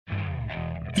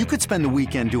You could spend the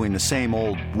weekend doing the same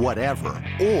old whatever,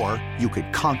 or you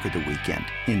could conquer the weekend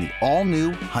in the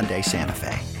all-new Hyundai Santa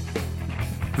Fe.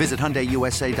 Visit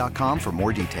HyundaiUSA.com for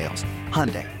more details.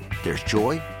 Hyundai, there's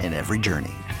joy in every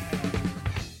journey.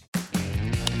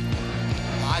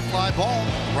 High fly ball,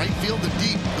 right field and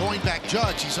deep, going back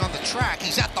Judge, he's on the track,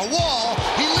 he's at the wall,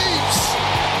 he leaps,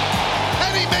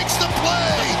 and he makes the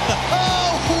play!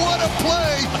 Oh, what a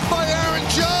play by Aaron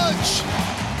Judge!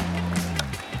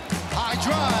 High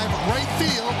drive, right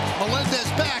field, Melendez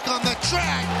back on the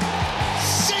track,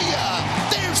 see ya!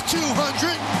 There's 200,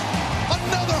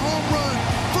 another home run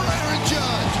for Aaron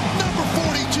Judge, number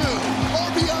 42,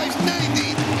 RBI's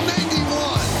 90,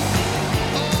 91.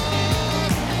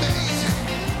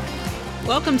 Amazing.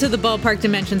 Welcome to the Ballpark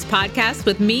Dimensions podcast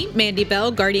with me, Mandy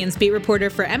Bell, Guardians beat reporter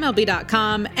for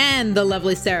MLB.com, and the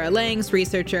lovely Sarah Langs,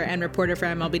 researcher and reporter for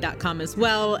MLB.com as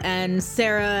well. And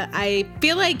Sarah, I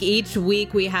feel like each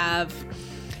week we have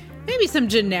maybe some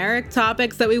generic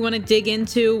topics that we want to dig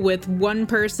into with one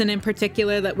person in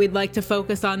particular that we'd like to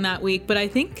focus on that week. But I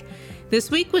think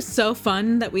this week was so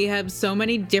fun that we have so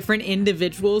many different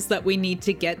individuals that we need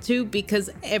to get to because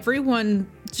everyone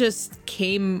just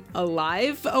came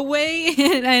alive away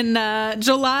in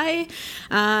July.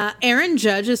 Aaron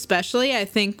Judge especially, I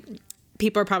think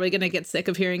people are probably going to get sick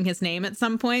of hearing his name at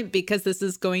some point because this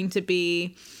is going to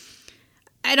be...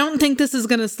 I don't think this is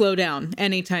going to slow down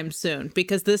anytime soon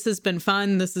because this has been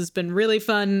fun. This has been really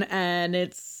fun. And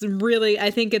it's really, I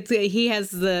think he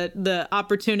has the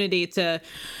opportunity to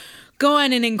go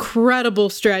on an incredible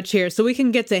stretch here. So we can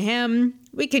get to him.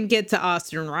 We can get to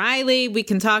Austin Riley. We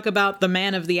can talk about the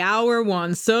man of the hour,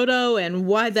 Juan Soto, and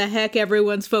why the heck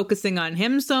everyone's focusing on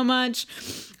him so much.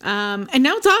 And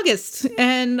now it's August,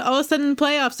 and all of a sudden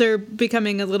playoffs are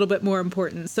becoming a little bit more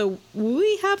important. So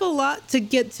we have a lot to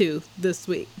get to this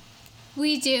week.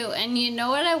 We do, and you know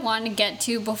what I want to get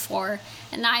to before,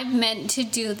 and I've meant to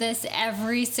do this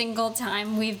every single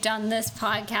time we've done this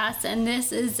podcast, and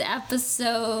this is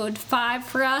episode 5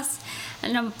 for us,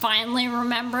 and I'm finally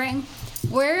remembering.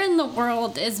 Where in the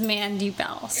world is Mandy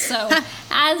Bell? So,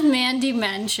 as Mandy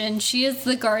mentioned, she is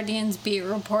the Guardians beat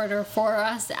reporter for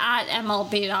us at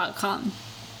MLB.com.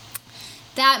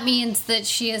 That means that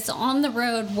she is on the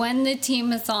road when the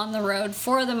team is on the road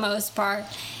for the most part,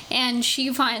 and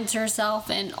she finds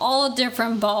herself in all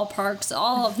different ballparks,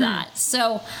 all of that.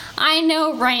 So, I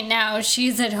know right now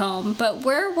she's at home, but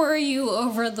where were you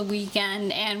over the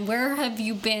weekend, and where have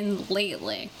you been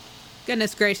lately?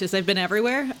 Goodness gracious, I've been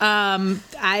everywhere.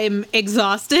 I'm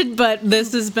exhausted, but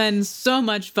this has been so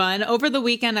much fun. Over the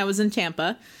weekend, I was in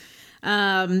Tampa.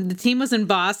 The team was in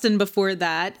Boston before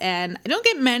that, and I don't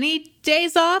get many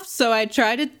days off, so I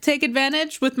try to take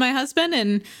advantage with my husband,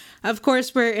 and of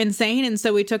course, we're insane, and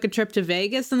so we took a trip to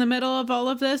Vegas in the middle of all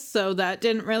of this, so that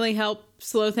didn't really help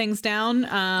slow things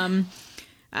down.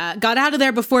 Got out of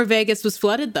there before Vegas was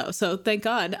flooded, though, so thank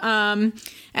God.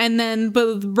 And then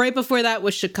right before that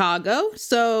was Chicago.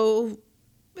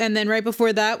 And then right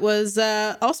before that was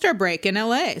All-Star break in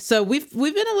LA. So we've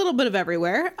been a little bit of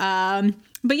everywhere.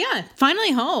 But yeah,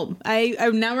 finally home. I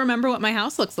now remember what my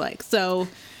house looks like. So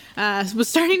was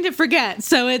starting to forget.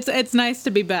 So it's nice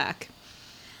to be back.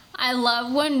 I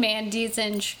love when Mandy's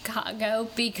in Chicago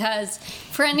because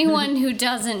for anyone who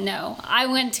doesn't know, I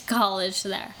went to college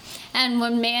there. And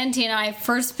when Mandy and I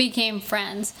first became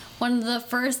friends, one of the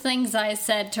first things I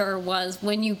said to her was,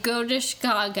 when you go to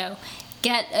Chicago,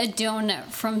 get a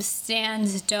donut from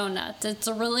Stan's Donuts. It's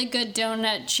a really good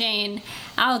donut chain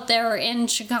out there in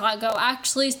Chicago.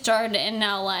 Actually started in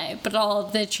LA, but all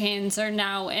of the chains are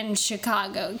now in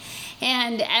Chicago.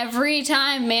 And every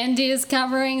time Mandy is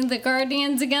covering the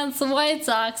Guardians against the White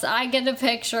Sox, I get a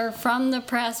picture from the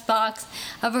press box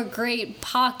of a great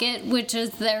pocket, which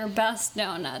is their best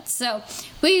donuts. So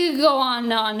we could go on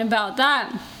and on about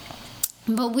that,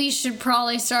 but we should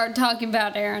probably start talking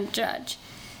about Aaron Judge.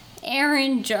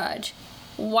 Aaron Judge,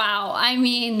 wow. I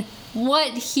mean,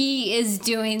 what he is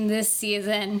doing this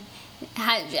season,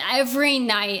 every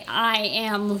night I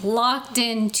am locked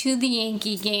into the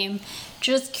Yankee game,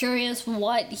 just curious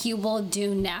what he will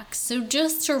do next. So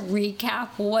just to recap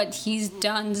what he's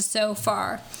done so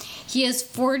far, he has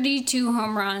 42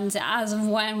 home runs as of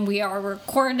when we are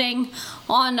recording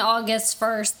on August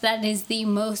 1st. That is the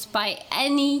most by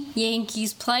any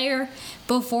Yankees player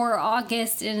before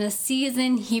August in a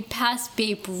season. He passed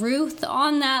Babe Ruth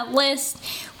on that list,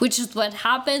 which is what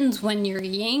happens when you're a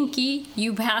Yankee.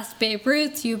 You pass Babe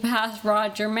Ruth, you pass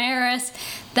Roger Maris.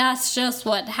 That's just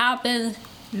what happens.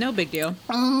 No big deal.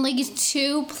 Only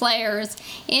 2 players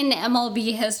in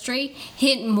MLB history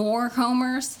hit more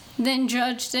homers than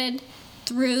Judge did.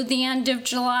 through the end of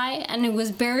July, and it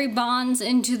was Barry Bonds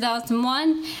in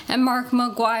 2001 and Mark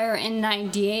McGwire in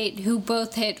 98, who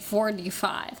both hit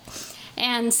 45.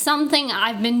 And something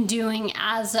I've been doing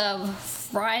as of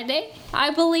Friday,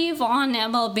 I believe, on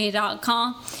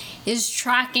MLB.com is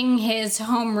tracking his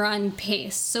home run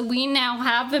pace. So we now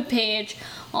have a page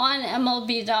on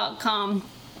MLB.com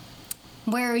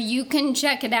where you can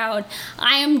check it out.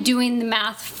 I am doing the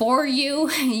math for you.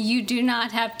 You do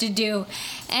not have to do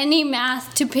any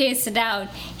math to pace it out.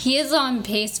 He is on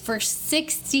pace for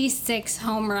 66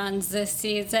 home runs this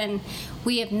season.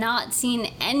 We have not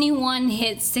seen anyone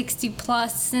hit 60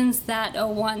 plus since that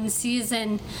 01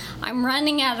 season. I'm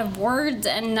running out of words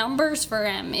and numbers for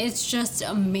him. It's just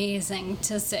amazing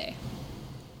to see.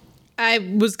 I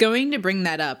was going to bring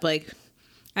that up.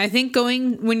 I think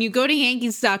when you go to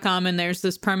Yankees.com and there's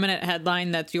this permanent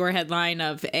headline that's your headline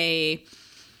of a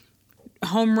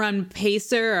home run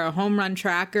pacer or a home run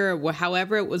tracker or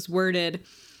however it was worded,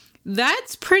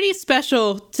 that's pretty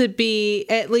special to be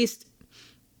at least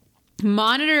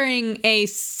monitoring a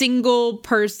single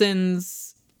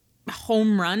person's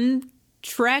home run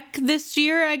trek this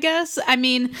year, I guess. I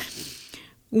mean,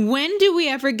 when do we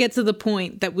ever get to the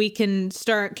point that we can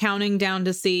start counting down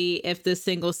to see if this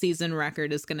single season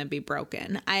record is going to be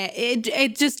broken?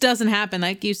 It just doesn't happen.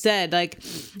 Like you said, it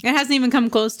hasn't even come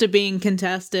close to being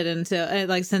contested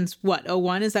until since what,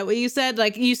 01? Is that what you said?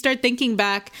 You start thinking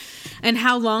back and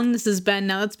how long this has been.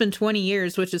 Now it's been 20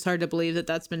 years, which is hard to believe that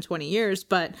that's been 20 years.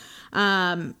 But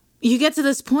you get to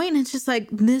this point and it's just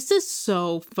this is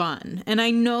so fun. And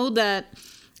I know that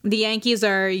the Yankees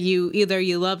are either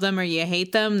you love them or you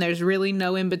hate them. There's really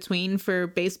no in between for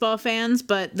baseball fans.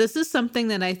 But this is something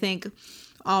that I think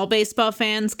all baseball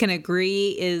fans can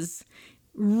agree is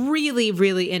really,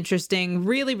 really interesting,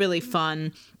 really, really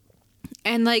fun.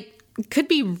 And could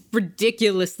be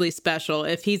ridiculously special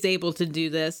if he's able to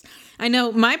do this. I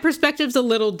know my perspective's a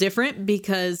little different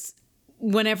because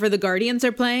whenever the Guardians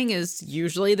are playing is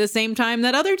usually the same time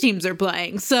that other teams are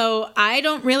playing. So I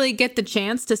don't really get the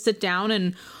chance to sit down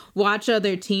and watch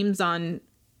other teams on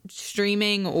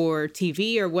streaming or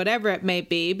TV or whatever it may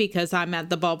be because I'm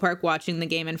at the ballpark watching the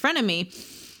game in front of me.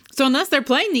 So unless they're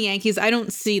playing the Yankees, I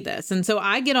don't see this. And so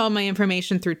I get all my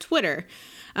information through Twitter.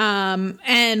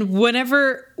 And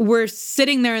whenever we're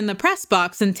sitting there in the press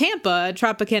box in Tampa at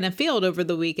Tropicana Field over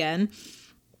the weekend,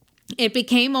 it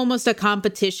became almost a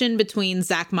competition between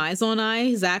Zach Meisel and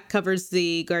I. Zach covers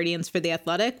the Guardians for The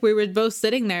Athletic. We were both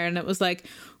sitting there and it was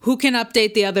who can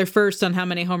update the other first on how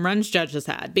many home runs Judge has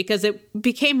had? Because it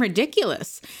became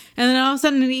ridiculous. And then all of a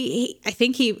sudden,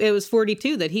 it was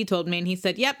 42 that he told me. And he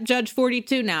said, yep, Judge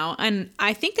 42 now. And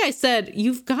I think I said,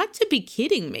 you've got to be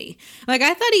kidding me.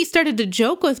 I thought he started to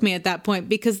joke with me at that point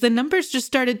because the numbers just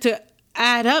started to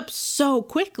add up so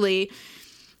quickly.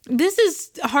 This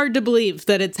is hard to believe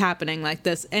that it's happening like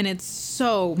this, and it's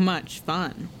so much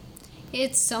fun.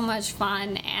 It's so much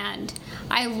fun, and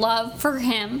I love for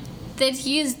him that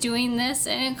he is doing this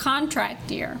in a contract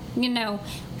year.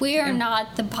 We are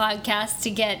not the podcast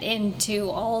to get into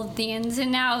all of the ins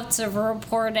and outs of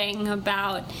reporting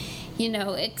about,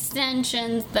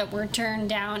 extensions that were turned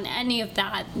down, any of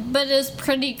that, but it's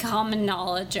pretty common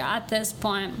knowledge at this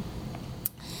point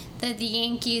that the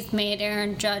Yankees made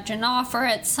Aaron Judge an offer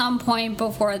at some point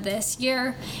before this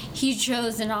year. He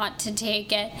chose not to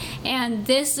take it, and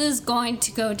this is going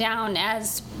to go down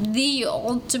as the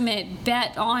ultimate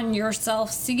bet on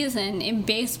yourself season in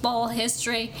baseball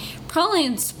history, probably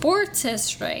in sports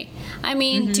history. I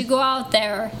mean, to go out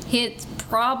there, hit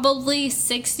probably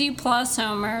 60 plus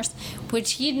homers,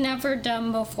 which he'd never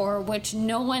done before, which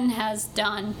no one has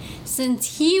done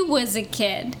since he was a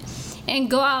kid,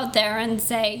 and go out there and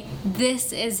say,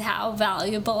 this is how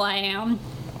valuable I am.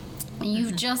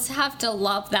 You just have to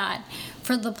love that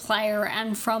for the player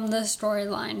and from the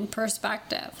storyline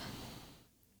perspective.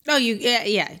 Oh,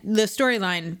 yeah. The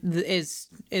storyline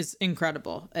is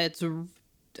incredible.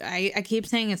 I keep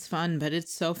saying it's fun, but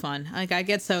it's so fun. I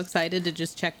get so excited to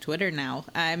just check Twitter now.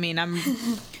 I mean, I'm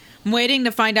waiting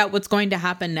to find out what's going to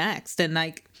happen next, and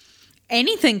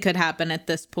anything could happen at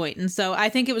this point. And so I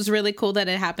think it was really cool that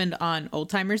it happened on Old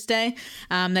Timers Day,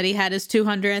 that he had his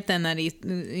 200th and that he,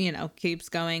 keeps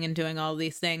going and doing all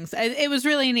these things. It was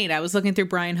really neat. I was looking through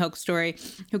Brian Hoke's story,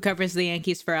 who covers the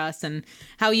Yankees for us, and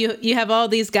how you have all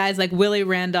these guys like Willie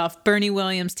Randolph, Bernie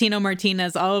Williams, Tino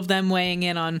Martinez, all of them weighing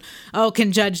in on,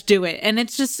 can Judge do it? And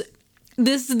it's just,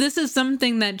 This is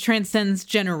something that transcends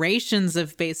generations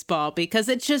of baseball because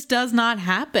it just does not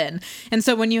happen. And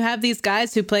so when you have these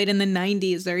guys who played in the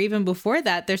 90s or even before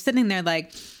that, they're sitting there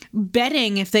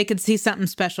betting if they could see something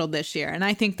special this year. And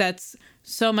I think that's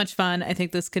so much fun. I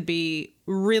think this could be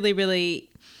really, really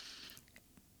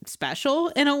special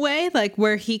in a way, like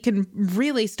where he can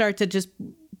really start to just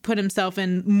put himself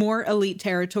in more elite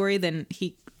territory than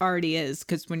he already is,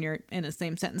 because when you're in the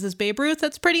same sentence as Babe Ruth,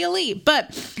 that's pretty elite. But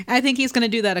I think he's going to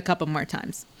do that a couple more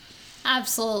times.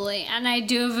 Absolutely. And I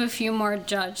do have a few more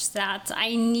Judge stats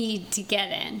I need to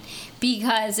get in,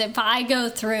 because if I go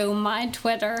through my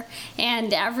Twitter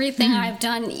and everything I've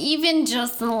done, even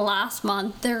just in the last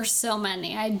month, there's so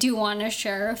many. I do want to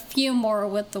share a few more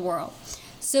with the world.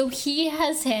 So he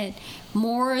has hit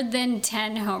more than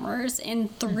 10 homers in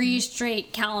 3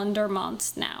 straight calendar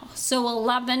months now. So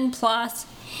 11 plus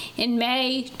in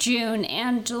May, June,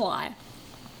 and July.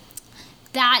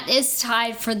 That is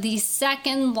tied for the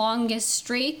second longest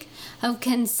streak of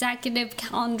consecutive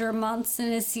calendar months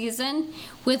in a season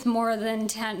with more than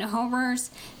 10 homers.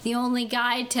 The only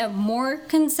guy to have more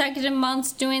consecutive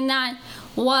months doing that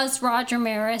was Roger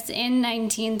Maris in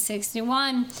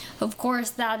 1961. Of course,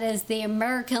 that is the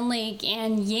American League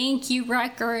and Yankee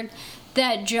record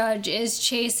that Judge is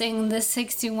chasing, the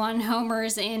 61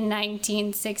 homers in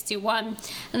 1961.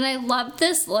 And I love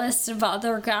this list of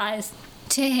other guys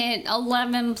to hit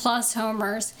 11 plus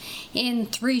homers in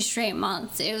 3 straight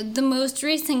months. The most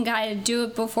recent guy to do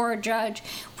it before Judge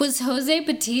was Jose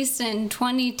Bautista in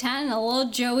 2010, a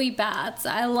little Joey Bats.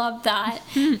 I love that.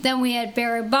 Then we had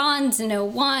Barry Bonds in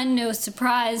 01, no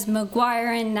surprise,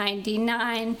 McGuire in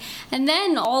 99, and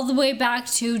then all the way back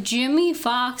to Jimmy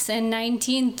Fox in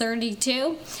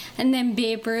 1932, and then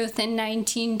Babe Ruth in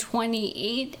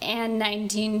 1928 and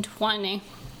 1920.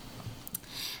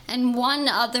 And one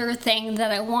other thing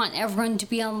that I want everyone to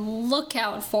be on the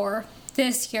lookout for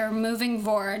this year moving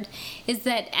forward is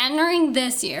that entering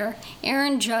this year,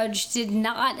 Aaron Judge did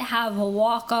not have a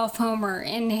walk-off homer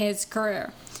in his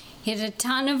career. He had a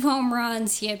ton of home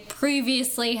runs. He had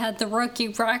previously had the rookie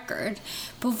record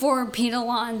before Pete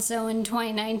Alonso in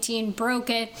 2019 broke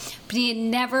it, but he had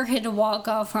never hit a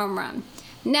walk-off home run.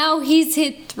 Now he's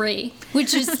hit 3,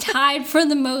 which is tied for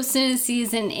the most in a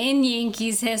season in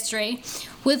Yankees history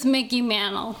with Mickey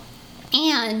Mantle.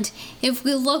 And if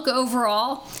we look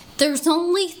overall, there's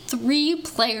only 3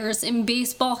 players in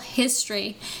baseball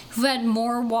history who've had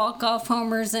more walk-off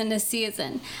homers in a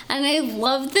season. And I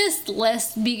love this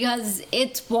list because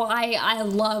it's why I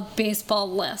love baseball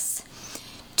lists.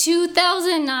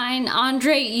 2009,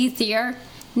 Andre Ethier.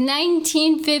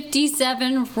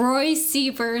 1957, Roy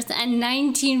Sievers, and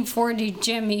 1940,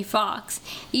 Jimmy Fox.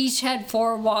 Each had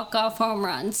 4 walk-off home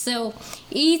runs. So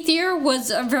Ethier was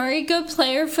a very good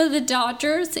player for the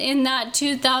Dodgers in that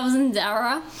 2000s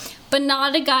era, but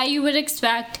not a guy you would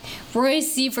expect. Roy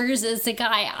Sievers is a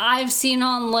guy I've seen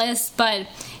on lists, but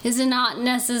is not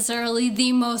necessarily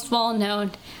the most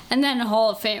well-known. And then a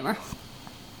Hall of Famer.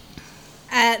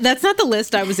 That's not the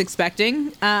list I was expecting.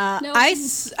 Nope.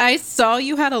 I saw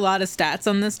you had a lot of stats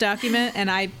on this document,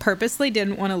 and I purposely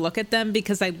didn't want to look at them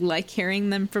because I like hearing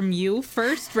them from you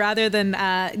first rather than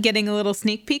getting a little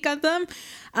sneak peek of them.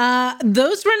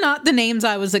 Those were not the names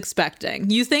I was expecting.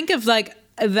 You think of like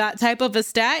that type of a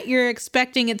stat, you're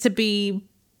expecting it to be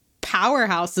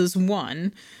powerhouses,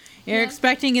 one. You're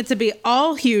expecting it to be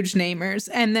all huge namers,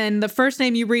 and then the first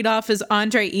name you read off is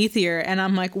Andre Ethier, and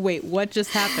I'm like, wait, what just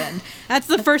happened? That's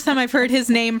the first time I've heard his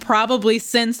name probably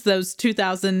since those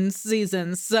 2000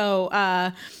 seasons. So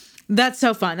that's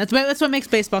so fun. That's what makes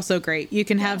baseball so great. You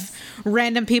can have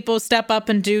random people step up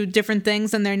and do different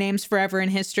things, and their names forever in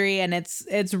history, and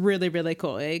it's really, really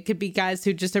cool. It could be guys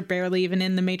who just are barely even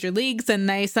in the major leagues, and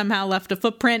they somehow left a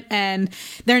footprint, and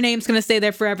their name's going to stay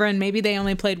there forever, and maybe they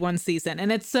only played 1 season.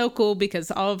 And it's so cool because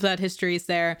all of that history is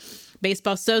there.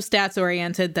 Baseball's so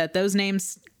stats-oriented that those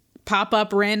names pop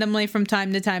up randomly from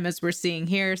time to time, as we're seeing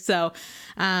here. So,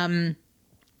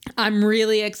 I'm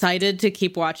really excited to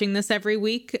keep watching this every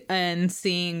week and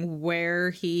seeing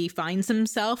where he finds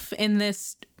himself in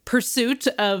this pursuit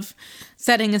of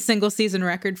setting a single season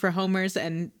record for homers,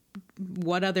 and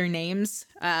what other names,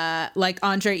 like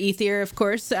Andre Ethier, of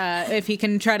course, if he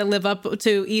can try to live up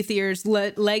to Ethier's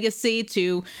legacy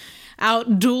to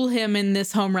outduel him in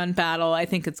this home run battle. I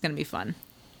think it's going to be fun.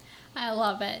 I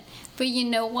love it. But you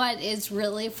know what is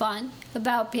really fun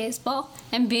about baseball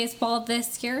and baseball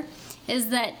this year? Is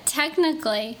that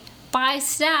technically, by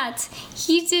stats,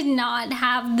 he did not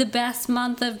have the best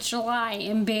month of July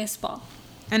in baseball.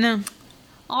 I know.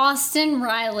 Austin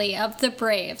Riley of the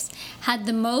Braves had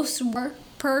the most work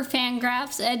per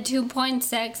Fangraphs at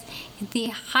 2.6, the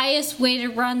highest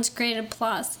weighted runs created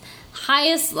plus,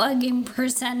 highest slugging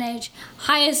percentage,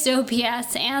 highest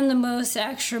OPS, and the most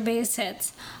extra base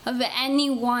hits of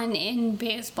anyone in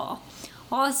baseball.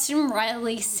 Austin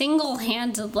Riley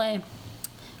single-handedly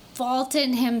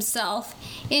vaulted himself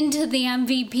into the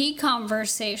MVP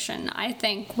conversation, I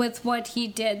think, with what he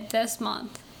did this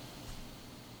month.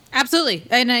 Absolutely.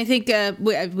 And I think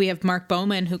we have Mark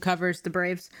Bowman, who covers the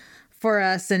Braves for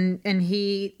us, and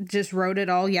he just wrote it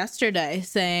all yesterday,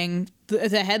 saying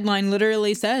the headline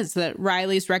literally says that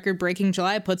Riley's record-breaking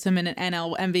July puts him in an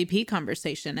NL MVP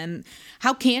conversation. And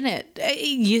how can it?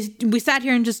 We sat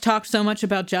here and just talked so much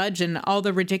about Judge and all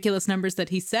the ridiculous numbers that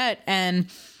he set, and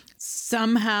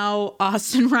somehow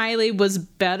Austin Riley was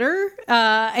better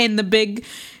in the big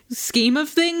scheme of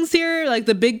things here, like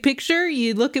the big picture.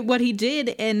 You look at what he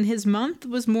did, and his month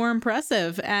was more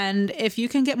impressive. And if you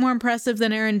can get more impressive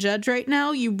than Aaron Judge right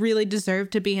now, you really deserve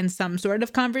to be in some sort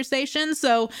of conversation.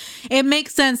 So it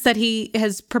makes sense that he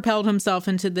has propelled himself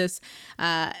into this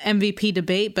MVP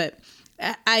debate. But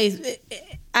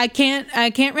I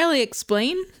can't really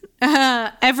explain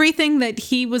everything that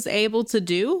he was able to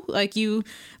do. Like he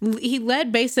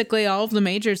led basically all of the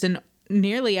majors in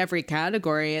nearly every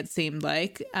category, it seemed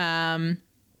like.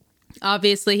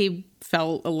 Obviously, he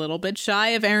fell a little bit shy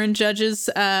of Aaron Judge's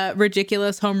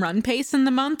ridiculous home run pace in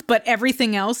the month, but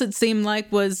everything else, it seemed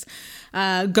like, was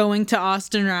going to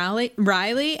Austin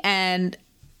Riley. And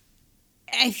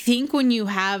I think when you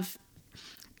have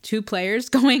two players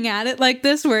going at it like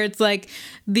this, where it's like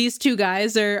these two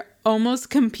guys are almost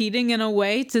competing in a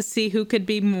way to see who could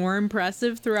be more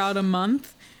impressive throughout a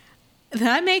month,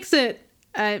 that makes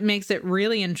it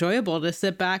really enjoyable to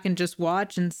sit back and just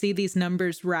watch and see these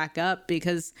numbers rack up,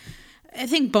 because I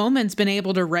think Bowman's been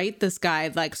able to rate this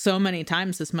guy like so many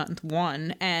times this month,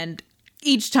 and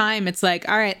each time it's like,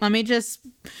 all right, let me just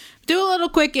do a little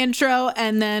quick intro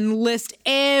and then list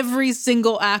every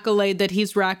single accolade that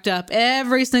he's racked up,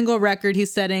 every single record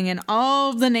he's setting, and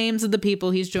all the names of the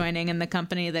people he's joining and the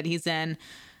company that he's in.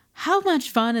 How much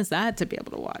fun is that to be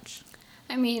able to watch?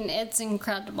 I mean, it's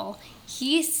incredible.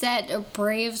 He set a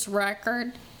Braves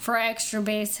record for extra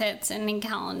base hits in a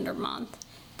calendar month.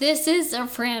 This is a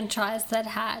franchise that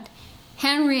had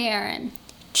Henry Aaron,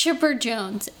 Chipper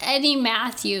Jones, Eddie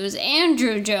Matthews,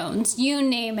 Andrew Jones, you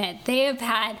name it. They have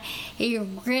had a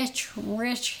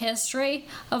rich history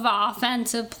of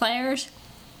offensive players,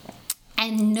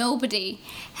 and nobody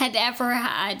had ever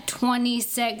had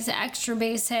 26 extra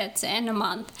base hits in a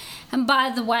month. And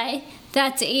by the way,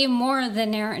 that's 8 more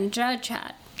than Aaron Judge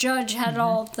had. Judge had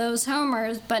all of those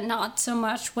homers, but not so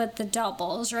much with the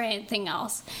doubles or anything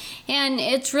else. And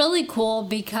it's really cool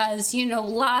because,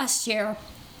 last year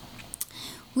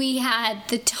we had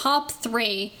the top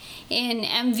 3 in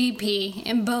MVP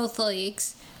in both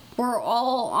leagues were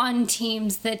all on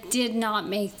teams that did not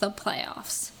make the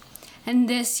playoffs. And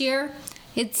this year,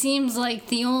 it seems like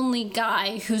the only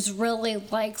guy who's really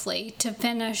likely to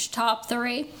finish top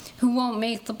 3 who won't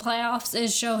make the playoffs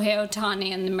is Shohei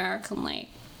Ohtani in the American League.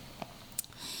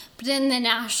 But in the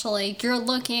National League, you're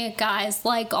looking at guys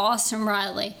like Austin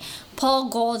Riley, Paul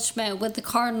Goldschmidt with the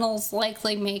Cardinals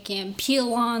likely making it, Pete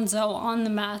Alonso on the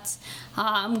Mets.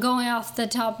 I'm going off the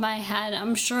top of my head.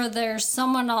 I'm sure there's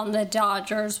someone on the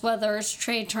Dodgers, whether it's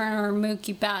Trey Turner or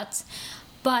Mookie Betts.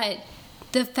 But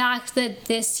the fact that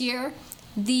this year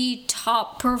the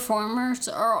top performers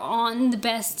are on the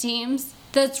best teams,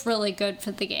 that's really good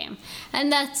for the game.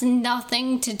 And that's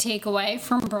nothing to take away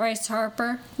from Bryce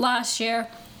Harper last year,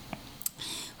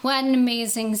 who had an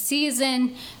amazing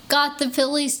season, got the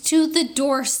Phillies to the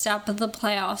doorstep of the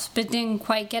playoffs, but didn't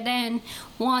quite get in.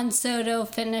 Juan Soto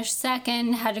finished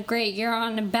second, had a great year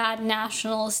on a bad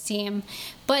Nationals team.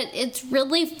 But it's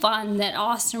really fun that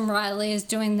Austin Riley is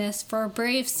doing this for a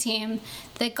Braves team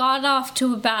that got off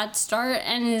to a bad start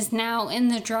and is now in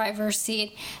the driver's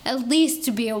seat, at least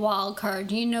to be a wild card.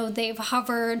 They've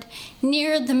hovered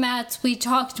near the Mets. We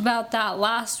talked about that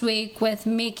last week with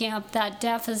making up that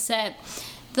deficit.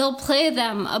 They'll play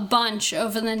them a bunch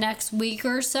over the next week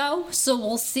or so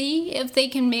we'll see if they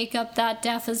can make up that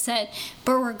deficit.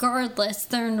 But regardless,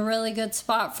 they're in a really good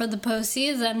spot for the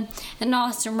postseason, and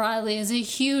Austin Riley is a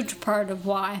huge part of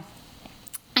why.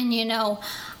 And I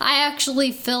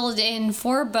actually filled in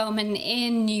for Bowman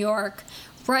in New York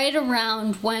right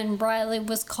around when Riley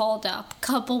was called up, a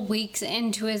couple weeks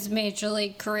into his major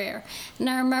league career. And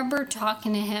I remember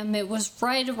talking to him, it was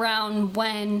right around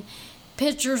when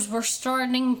pitchers were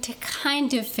starting to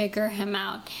kind of figure him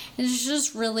out. It's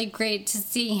just really great to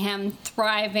see him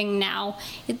thriving now.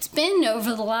 It's been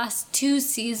over the last 2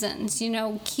 seasons.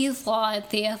 Keith Law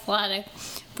at The Athletic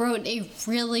wrote a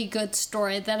really good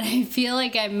story that I feel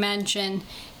like I mention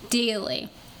daily.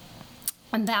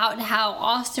 about how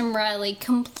Austin Riley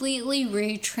completely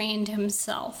retrained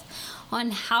himself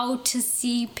on how to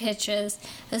see pitches,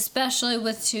 especially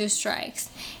with 2 strikes.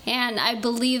 And I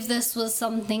believe this was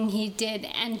something he did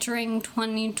entering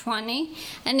 2020,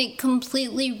 and it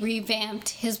completely revamped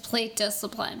his plate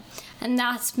discipline. And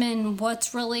that's been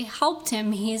what's really helped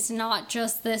him. He's not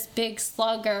just this big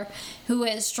slugger who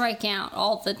is striking out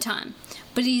all the time,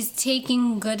 but he's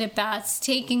taking good at-bats,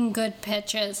 taking good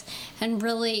pitches, and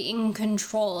really in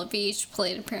control of each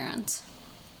plate appearance.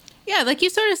 Yeah, like you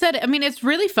sort of said, I mean, it's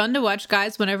really fun to watch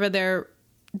guys whenever they're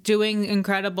doing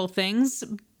incredible things,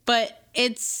 but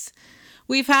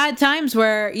we've had times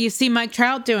where you see Mike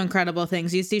Trout do incredible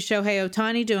things. You see Shohei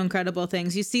Ohtani do incredible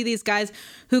things. You see these guys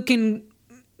who can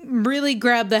really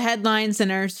grab the headlines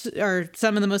and are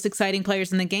some of the most exciting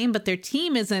players in the game, but their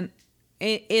team isn't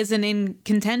in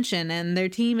contention, and their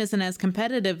team isn't as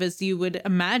competitive as you would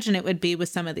imagine it would be with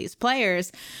some of these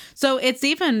players. So it's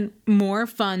even more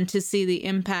fun to see the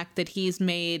impact that he's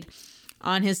made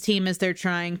on his team as they're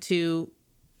trying to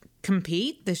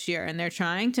compete this year, and they're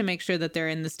trying to make sure that they're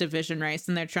in this division race,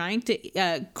 and they're trying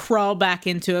to crawl back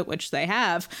into it, which they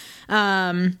have.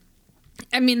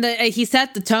 I mean, he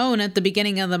set the tone at the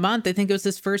beginning of the month. I think it was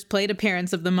his first plate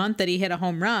appearance of the month that he hit a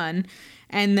home run.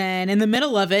 And then in the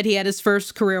middle of it, he had his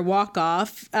first career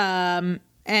walk-off. And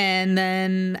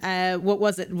then what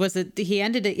was it? He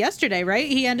ended it yesterday, right?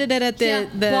 He ended it at the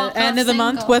end of the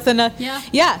month with another.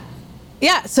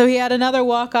 Yeah. So he had another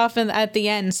walk-off at the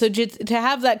end. So to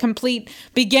have that complete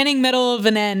beginning, middle of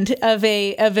an end of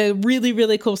a really,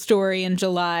 really cool story in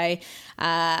July.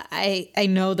 I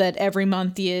know that every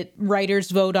month the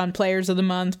writers vote on players of the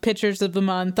month, pitchers of the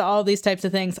month, all these types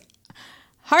of things.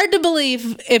 Hard to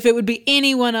believe if it would be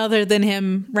anyone other than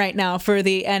him right now for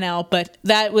the NL, but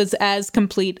that was as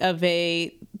complete of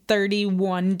a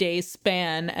 31-day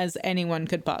span as anyone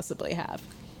could possibly have.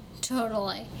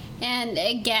 Totally. And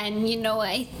again,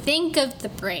 I think of the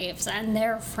Braves and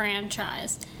their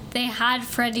franchise. They had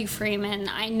Freddie Freeman.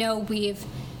 I know we've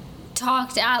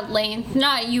talked at length,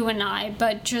 not you and I,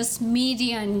 but just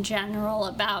media in general,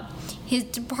 about his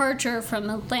departure from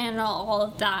Atlanta, all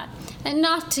of that. And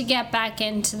not to get back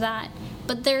into that,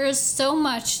 but there is so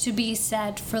much to be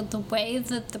said for the way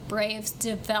that the Braves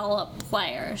develop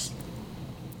players.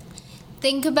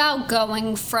 Think about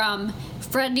going from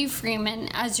Freddie Freeman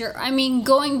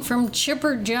going from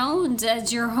Chipper Jones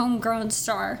as your homegrown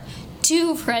star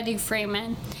to Freddie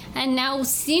Freeman, and now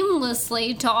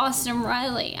seamlessly to Austin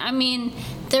Riley. I mean,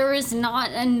 there is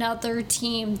not another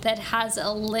team that has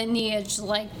a lineage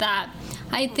like that.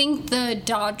 I think the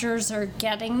Dodgers are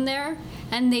getting there,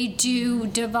 and they do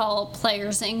develop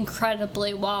players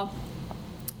incredibly well.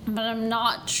 But I'm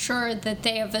not sure that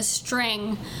they have a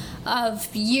string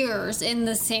of years in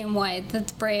the same way that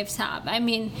the Braves have. I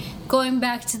mean, going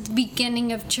back to the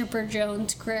beginning of Chipper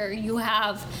Jones' career, you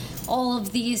have all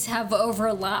of these have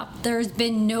overlapped. There's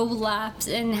been no lapse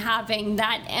in having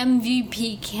that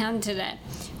MVP candidate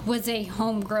was a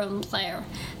homegrown player.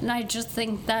 And I just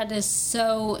think that is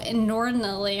so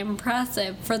inordinately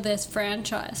impressive for this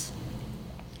franchise.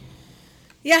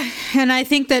 Yeah, and I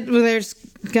think that there's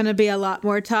going to be a lot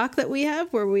more talk that we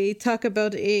have where we talk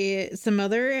about some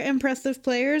other impressive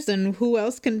players and who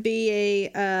else can be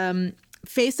a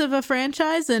face of a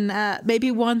franchise, and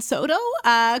maybe Juan Soto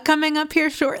coming up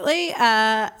here shortly.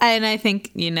 And I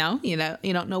think, you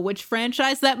don't know which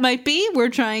franchise that might be. We're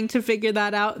trying to figure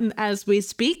that out as we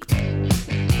speak.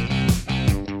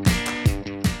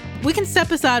 We can step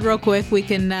aside real quick. We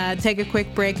can take a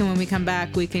quick break, and when we come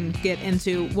back, we can get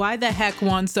into why the heck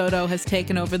Juan Soto has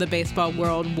taken over the baseball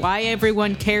world, why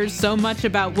everyone cares so much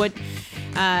about what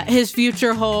his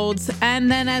future holds. And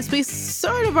then, as we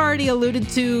sort of already alluded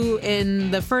to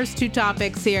in the first two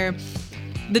topics here,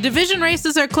 the division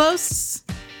races are close.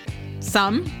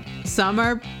 Some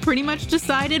are pretty much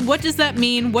decided. What does that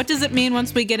mean? What does it mean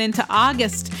once we get into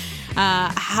August?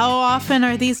 How often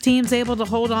are these teams able to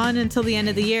hold on until the end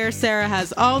of the year? Sarah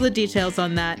has all the details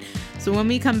on that. So when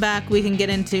we come back, we can get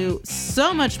into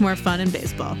so much more fun in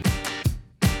baseball.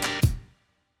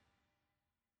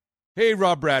 Hey,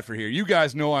 Rob Bradford here. You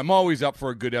guys know I'm always up for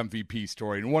a good MVP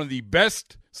story, and one of the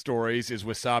best stories is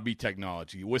Wasabi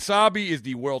Technology. Wasabi is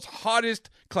the world's hottest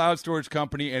cloud storage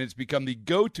company, and it's become the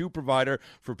go-to provider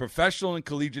for professional and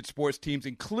collegiate sports teams,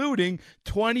 including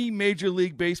 20 Major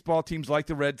League Baseball teams like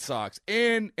the Red Sox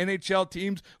and NHL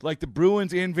teams like the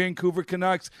Bruins and Vancouver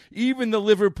Canucks. Even the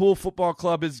Liverpool Football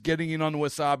Club is getting in on the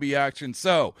Wasabi action.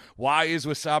 So, why is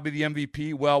Wasabi the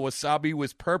MVP? Well, Wasabi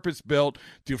was purpose-built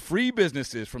to free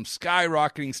businesses from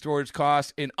skyrocketing storage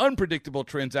costs and unpredictable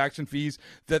transaction fees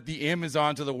that the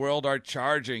Amazons of the world are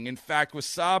charging. In fact,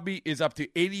 Wasabi is up to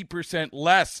 80%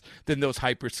 less than those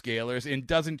hyperscalers and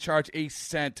doesn't charge a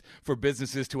cent for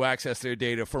businesses to access their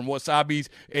data. From Wasabi's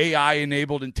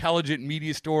AI-enabled intelligent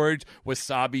media storage,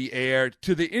 Wasabi Air,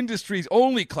 to the industry's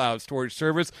only cloud storage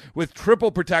service with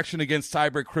triple protection against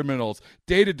cyber criminals,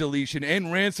 data deletion, and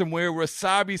ransomware,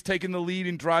 Wasabi's taken the lead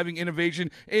in driving innovation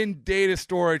in data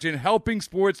storage and helping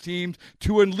sports teams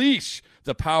to unleash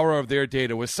the power of their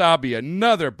data. Wasabi,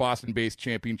 another Boston-based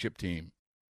championship team.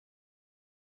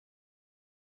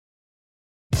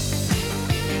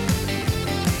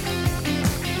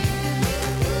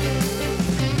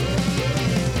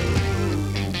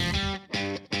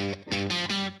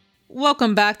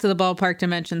 Welcome back to the Ballpark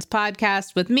Dimensions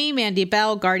podcast with me, Mandy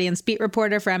Bell, Guardians beat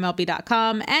reporter for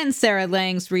MLB.com, and Sarah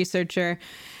Langs, researcher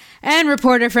and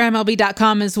reporter for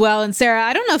MLB.com as well. And Sarah,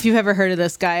 I don't know if you've ever heard of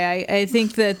this guy. I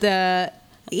think that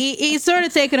he's sort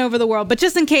of taken over the world, but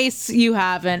just in case you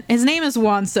haven't, his name is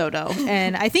Juan Soto,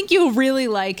 and I think you'll really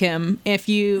like him if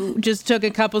you just took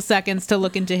a couple seconds to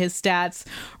look into his stats.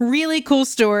 Really cool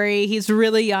story. He's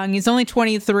really young. He's only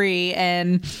 23,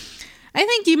 and I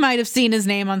think you might have seen his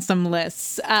name on some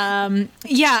lists. I'm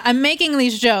making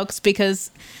these jokes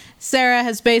because Sarah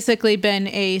has basically been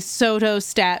a Soto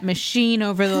stat machine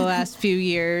over the last few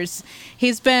years.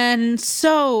 He's been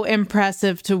so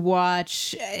impressive to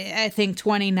watch. I think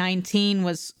 2019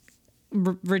 was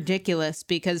ridiculous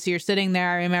because you're sitting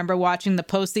there. I remember watching the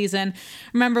postseason. I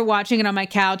remember watching it on my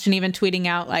couch and even tweeting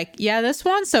out like, yeah, this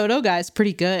Juan Soto guy's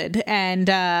pretty good. And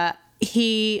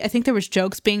I think there was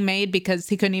jokes being made because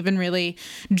he couldn't even really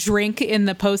drink in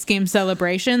the post-game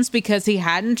celebrations because he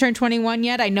hadn't turned 21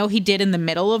 yet. I know he did in the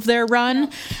middle of their run,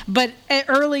 but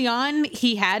early on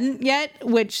he hadn't yet,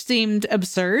 which seemed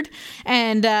absurd.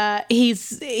 And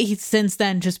he's since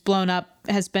then just blown up,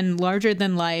 has been larger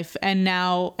than life, and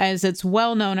now, as it's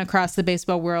well known across the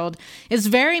baseball world, is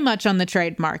very much on the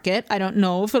trade market. I don't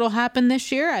know if it'll happen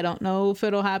this year. I don't know if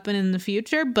it'll happen in the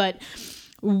future, but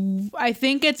I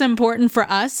think it's important for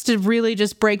us to really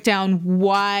just break down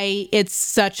why it's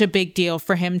such a big deal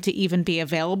for him to even be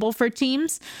available for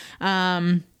teams.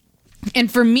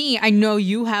 And for me, I know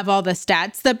you have all the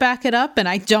stats that back it up, and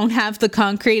I don't have the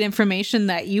concrete information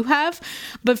that you have.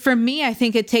 But for me, I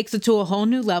think it takes it to a whole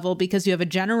new level because you have a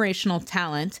generational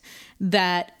talent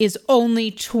that is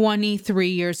only 23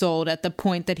 years old at the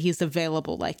point that he's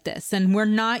available like this. And we're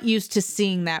not used to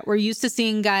seeing that. We're used to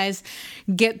seeing guys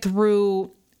get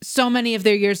through so many of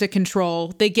their years of control.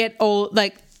 They get old,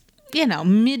 like,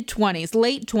 mid-20s,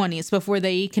 late 20s before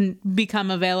they can become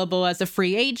available as a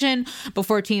free agent,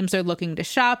 before teams are looking to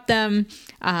shop them.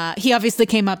 He obviously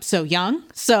came up so young,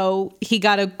 so he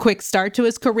got a quick start to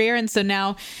his career. And so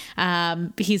now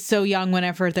he's so young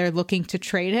whenever they're looking to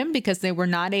trade him because they were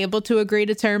not able to agree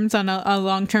to terms on a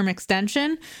long-term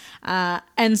extension.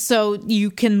 And so you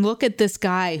can look at this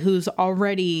guy who's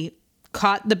already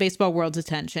caught the baseball world's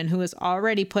attention, who has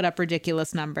already put up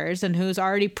ridiculous numbers and who's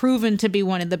already proven to be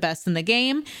one of the best in the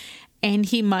game. And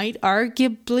he might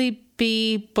arguably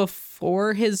be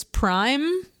before his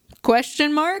prime, ?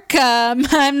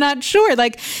 I'm not sure.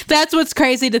 Like, that's what's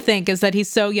crazy to think, is that he's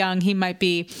so young. He might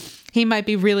be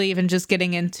really even just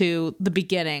getting into the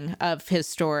beginning of his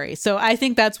story. So I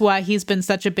think that's why he's been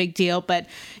such a big deal. But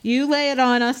you lay it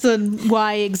on us on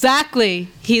why exactly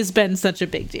he's been such a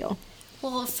big deal.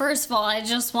 Well, first of all, I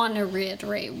just want to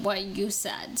reiterate what you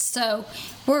said. So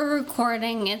we're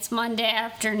recording. It's Monday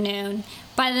afternoon.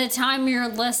 By the time you're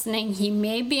listening, he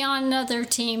may be on another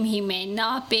team. He may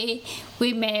not be.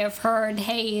 We may have heard,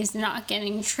 hey, he's not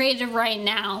getting traded right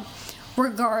now.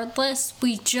 Regardless,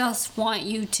 we just want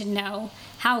you to know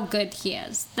how good he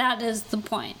is. That is the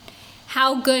point.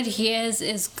 How good he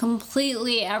is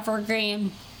completely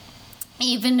evergreen,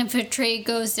 even if a trade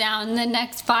goes down in the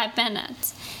next 5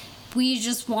 minutes. We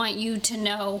just want you to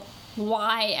know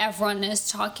why everyone is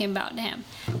talking about him.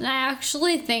 And I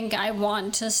actually think I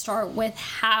want to start with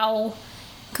how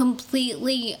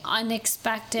completely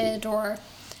unexpected or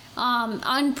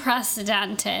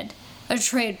unprecedented a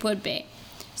trade would be.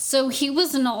 So he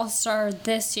was an all-star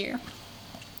this year.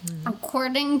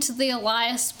 According to the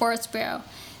Elias Sports Bureau,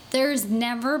 there's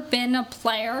never been a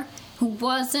player who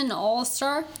was an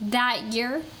all-star that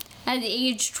year at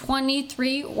age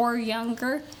 23 or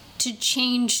younger to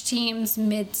change teams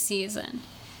mid-season.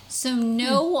 So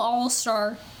no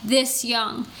all-star this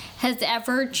young has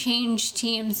ever changed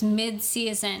teams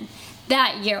mid-season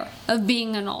that year of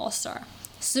being an all-star.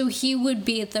 So he would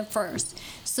be the first.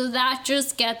 So that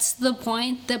just gets to the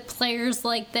point that players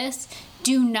like this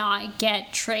do not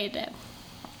get traded.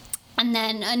 And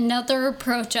then another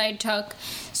approach I took,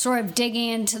 sort of digging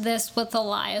into this with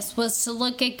Elias, was to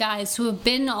look at guys who have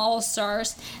been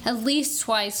All-Stars at least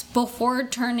twice before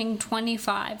turning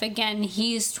 25. Again,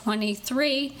 he's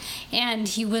 23, and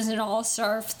he was an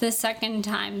All-Star for the second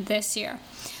time this year.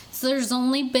 So there's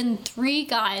only been 3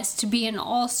 guys to be an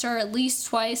All-Star at least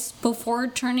twice before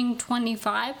turning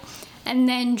 25, and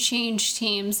then change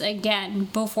teams again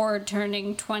before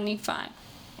turning 25.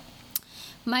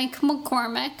 Mike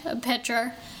McCormick, a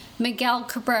pitcher, Miguel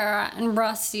Cabrera, and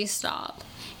Rusty Staub.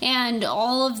 And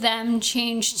all of them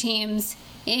changed teams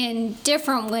in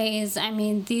different ways. I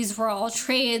mean, these were all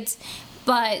trades,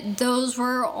 but those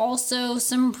were also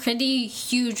some pretty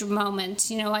huge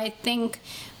moments. I think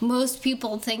most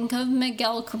people think of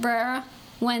Miguel Cabrera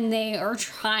when they are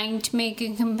trying to make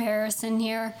a comparison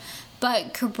here,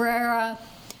 but Cabrera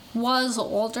was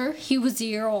older. He was a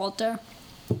year older.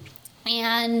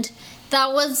 And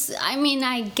that was,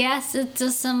 I guess it's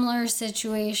a similar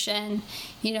situation.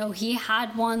 He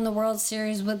had won the World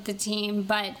Series with the team,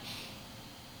 but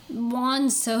Juan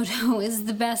Soto is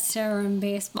the best hitter in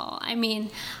baseball.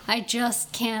 I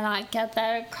just cannot get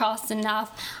that across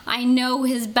enough. I know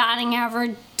his batting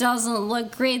average doesn't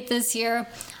look great this year.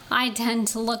 I tend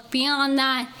to look beyond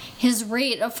that. His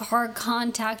rate of hard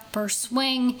contact per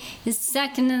swing is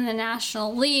second in the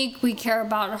National League. We care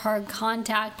about hard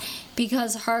contact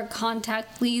because hard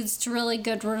contact leads to really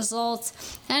good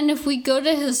results. And if we go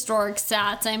to historic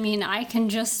stats, I can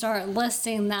just start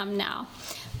listing them now.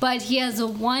 But he has a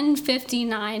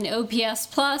 159 OPS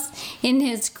plus in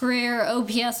his career.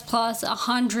 OPS plus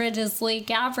 100 is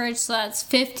league average, so that's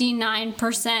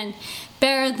 59%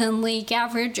 better than league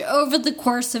average over the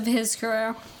course of his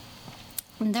career.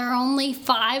 There are only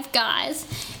 5 guys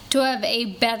to have a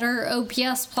better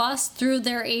OPS plus through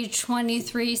their age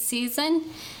 23 season,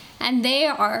 and they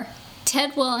are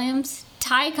Ted Williams,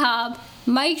 Ty Cobb,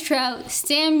 Mike Trout,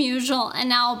 Stan Musial,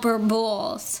 and Albert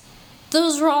Pujols.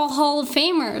 Those are all Hall of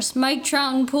Famers. Mike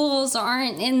Trout and Pujols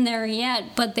aren't in there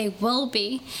yet, but they will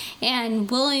be. And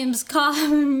Williams, Cobb,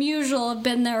 and Musial have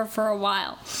been there for a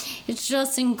while. It's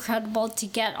just incredible to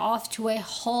get off to a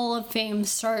Hall of Fame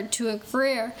start to a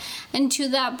career. And to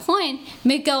that point,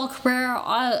 Miguel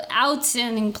Cabrera,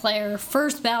 outstanding player,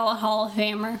 first ballot Hall of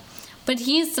Famer. But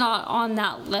he's not on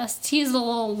that list. He's a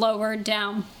little lower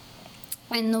down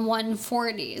in the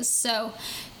 140s. So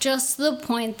just the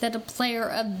point that a player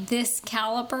of this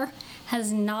caliber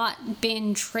has not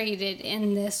been traded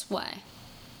in this way.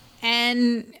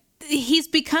 And he's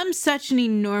become such an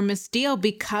enormous deal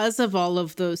because of all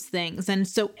of those things. And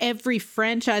so every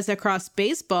franchise across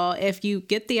baseball, if you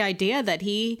get the idea that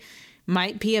he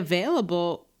might be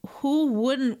available, who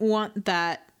wouldn't want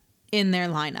that in their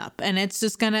lineup? And it's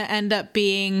just going to end up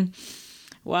being,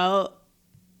 well,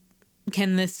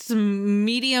 can this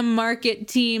medium market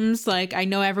teams, like, I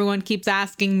know everyone keeps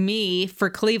asking me for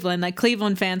Cleveland, like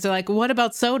Cleveland fans are like, what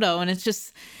about Soto? And it's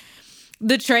just,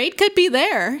 the trade could be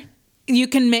there. You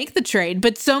can make the trade,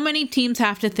 but so many teams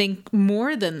have to think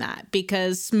more than that,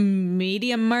 because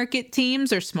medium market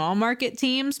teams or small market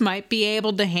teams might be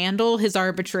able to handle his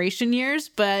arbitration years,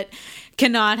 but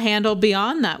cannot handle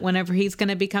beyond that whenever he's going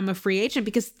to become a free agent.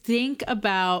 Because think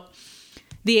about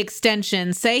the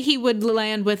extension. Say he would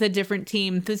land with a different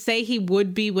team, to say he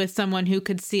would be with someone who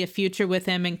could see a future with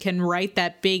him and can write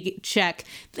that big check.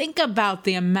 Think about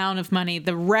the amount of money,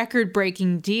 the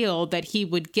record-breaking deal that he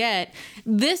would get.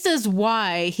 This is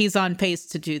why he's on pace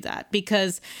to do that,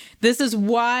 because this is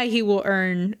why he will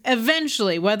earn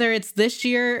eventually, whether it's this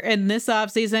year and this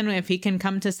offseason, if he can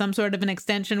come to some sort of an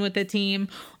extension with the team,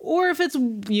 or if it's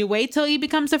you wait till he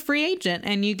becomes a free agent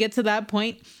and you get to that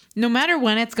point. No matter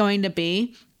when it's going to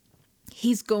be,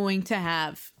 he's going to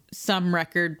have some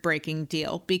record-breaking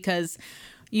deal, because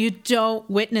you don't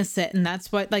witness it. And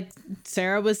that's what, like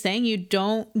Sarah was saying, you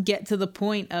don't get to the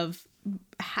point of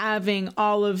having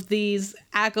all of these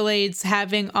accolades,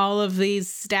 having all of these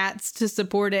stats to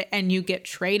support it, and you get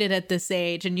traded at this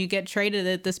age, and you get traded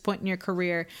at this point in your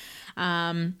career.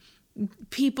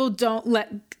 People don't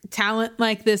let talent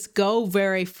like this go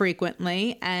very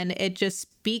frequently, and it just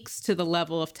speaks to the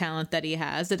level of talent that he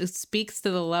has. It speaks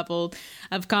to the level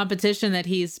of competition that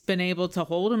he's been able to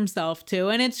hold himself to,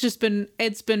 and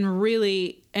it's been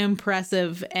really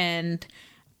impressive. And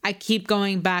I keep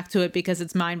going back to it because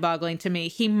it's mind-boggling to me.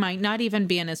 He might not even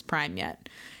be in his prime yet.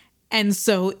 And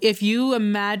so if you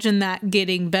imagine that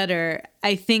getting better,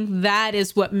 I think that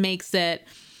is what makes it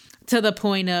to the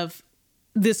point of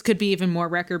this could be even more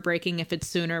record-breaking if it's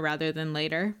sooner rather than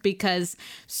later, because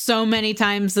so many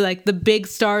times, like, the big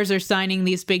stars are signing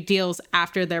these big deals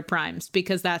after their primes,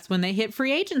 because that's when they hit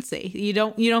free agency. You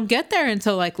don't get there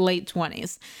until like late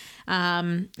 20s.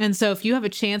 And so if you have a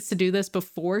chance to do this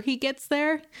before he gets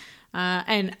there,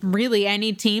 and really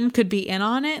any team could be in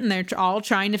on it, and they're all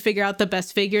trying to figure out the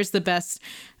best figures, the best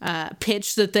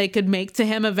pitch that they could make to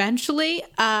him eventually,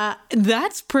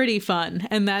 that's pretty fun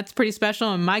and that's pretty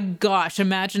special. And my gosh,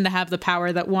 imagine to have the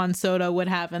power that Juan Soto would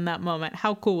have in that moment.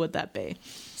 How cool would that be?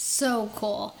 So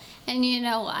cool. And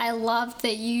I love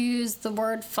that you use the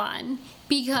word fun,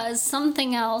 because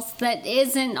something else that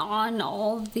isn't on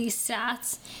all of these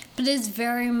stats but is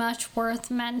very much worth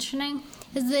mentioning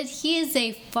is that he is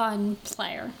a fun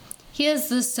player. He has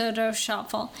the Soto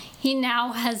Shuffle. He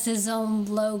now has his own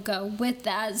logo with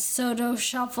that Soto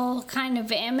Shuffle kind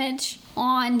of image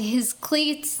on his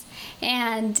cleats.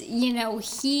 And,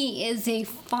 he is a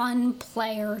fun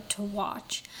player to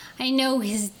watch. I know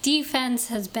his defense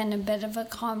has been a bit of a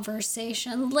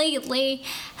conversation lately,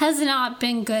 has not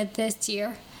been good this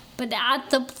year. But at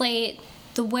the plate,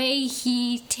 the way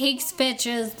he takes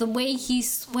pitches, the way he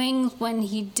swings when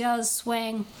he does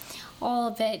swing, all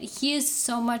of it, he is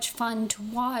so much fun to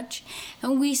watch.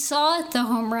 And we saw at the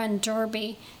Home Run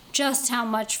Derby just how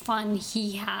much fun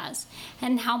he has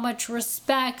and how much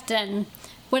respect and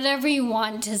whatever you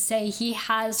want to say he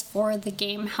has for the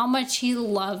game, how much he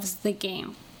loves the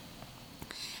game.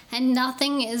 And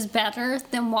nothing is better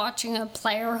than watching a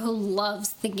player who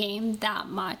loves the game that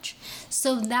much.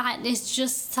 So that is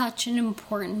just such an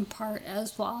important part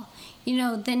as well.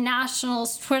 The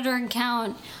Nationals Twitter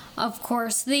account, of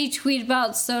course, they tweet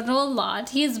about Soto a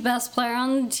lot. He's the best player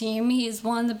on the team. He's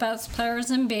one of the best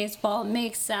players in baseball. It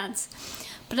makes sense.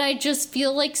 But I just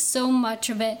feel like so much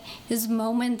of it is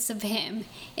moments of him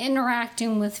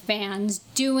interacting with fans,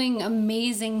 doing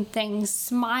amazing things,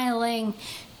 smiling,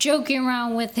 joking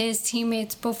around with his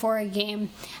teammates before a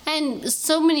game. And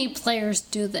so many players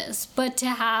do this, but to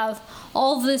have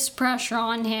all this pressure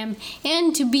on him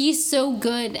and to be so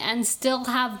good and still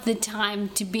have the time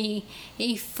to be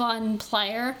a fun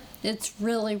player, it's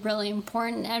really, really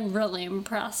important and really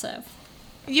impressive.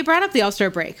 You brought up the All-Star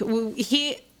break.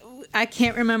 I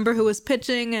can't remember who was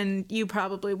pitching, and you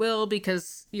probably will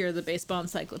because you're the baseball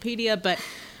encyclopedia, but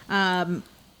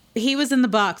he was in the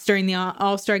box during the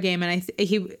All-Star game, and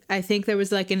I think there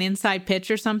was like an inside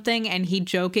pitch or something, and he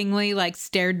jokingly like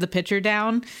stared the pitcher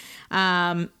down.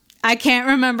 I can't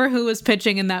remember who was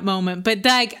pitching in that moment, but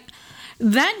like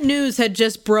that news had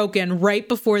just broken right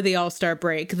before the All-Star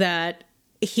break that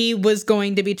he was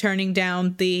going to be turning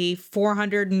down the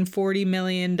 $440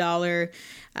 million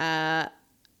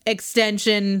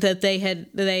extension that they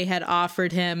had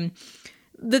offered him.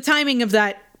 The timing of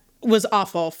that was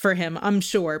awful for him, I'm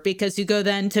sure, because you go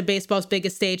then to baseball's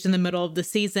biggest stage in the middle of the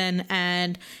season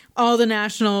and all the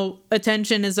national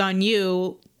attention is on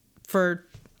you for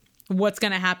what's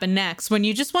going to happen next when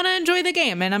you just want to enjoy the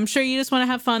game. And I'm sure you just want to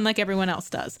have fun like everyone else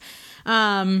does.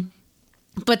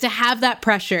 But to have that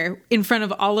pressure in front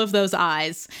of all of those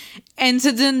eyes and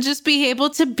to then just be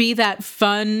able to be that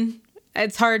fun,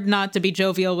 it's hard not to be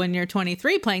jovial when you're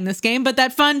 23 playing this game, but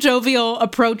that fun, jovial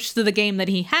approach to the game that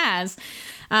he has,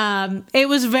 it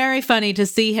was very funny to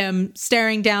see him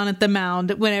staring down at the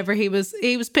mound whenever he was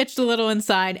pitched a little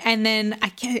inside. And then I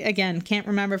can't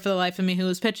remember for the life of me who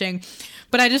was pitching,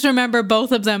 but I just remember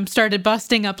both of them started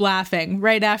busting up laughing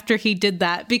right after he did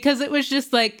that, because it was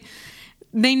just like,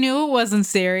 they knew it wasn't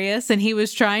serious and he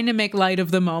was trying to make light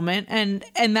of the moment. And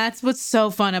that's what's so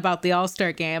fun about the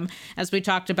All-Star game, as we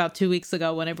talked about 2 weeks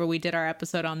ago whenever we did our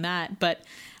episode on that. But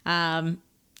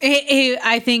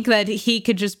I think that he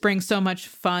could just bring so much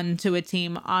fun to a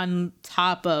team on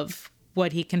top of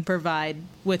what he can provide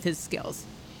with his skills.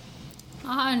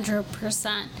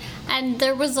 100%. And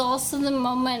there was also the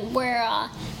moment where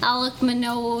Alek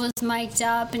Manoah was mic'd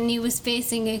up and he was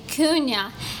facing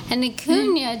Acuna, and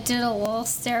Acuna did a little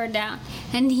stare down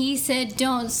and he said,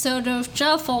 "Don't Soto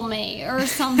shuffle me," or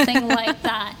something like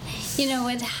that.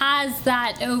 It has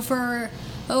that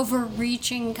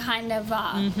overreaching kind of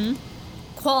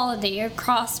quality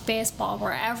across baseball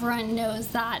where everyone knows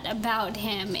that about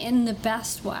him in the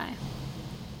best way.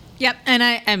 Yep, and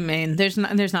I mean, there's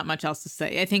not much else to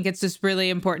say. I think it's just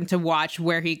really important to watch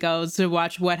where he goes, to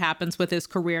watch what happens with his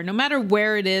career. No matter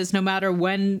where it is, no matter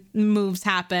when moves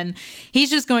happen, he's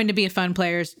just going to be a fun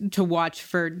player to watch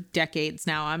for decades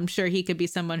now. I'm sure he could be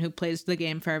someone who plays the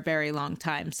game for a very long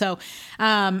time. So,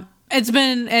 It's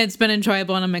been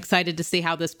enjoyable, and I'm excited to see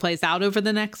how this plays out over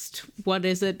the next,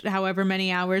 however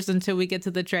many hours until we get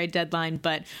to the trade deadline.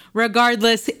 But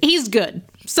regardless, he's good.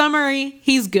 Summary,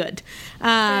 he's good.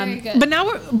 Very good. But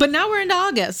now we're into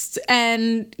August,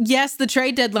 and yes, the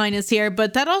trade deadline is here,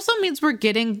 but that also means we're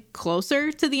getting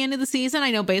closer to the end of the season.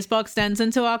 I know baseball extends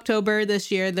into October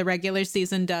this year, the regular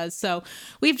season does. So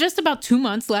we have just about 2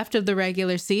 months left of the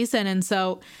regular season, and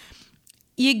so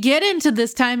you get into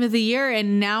this time of the year,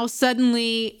 and now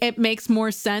suddenly it makes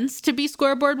more sense to be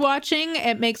scoreboard watching.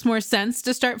 It makes more sense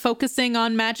to start focusing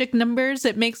on magic numbers.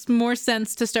 It makes more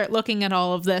sense to start looking at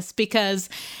all of this, because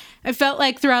I felt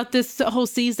like throughout this whole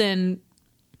season,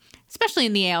 especially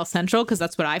in the AL Central, because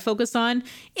that's what I focus on,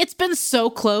 it's been so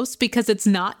close because it's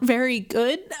not very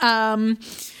good.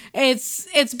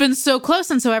 It's been so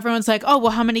close, and so everyone's like, oh,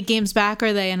 well, how many games back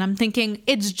are they? And I'm thinking,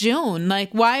 it's June. Like,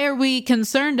 why are we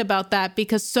concerned about that?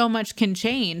 Because so much can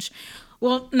change.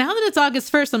 Well, now that it's August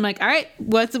 1st, I'm like, all right,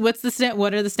 what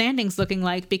are the standings looking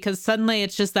like? Because suddenly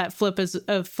it's just that flip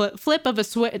of a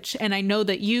switch, and I know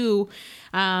that you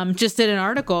just did an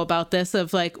article about this,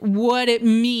 of like what it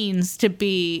means to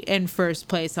be in first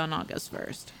place on August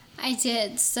 1st. I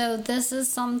did. So this is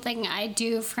something I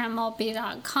do for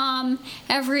MLB.com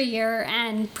every year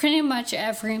and pretty much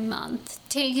every month,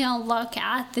 taking a look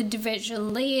at the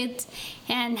division leads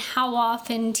and how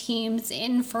often teams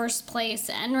in first place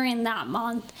entering that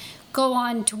month go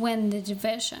on to win the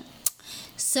division.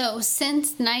 So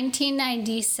since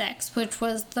 1996, which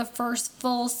was the first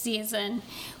full season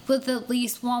with at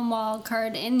least one wild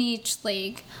card in each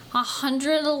league,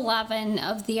 111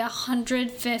 of the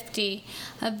 150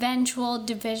 eventual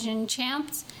division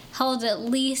champs held at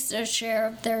least a share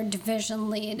of their division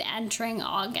lead entering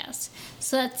August.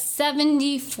 So that's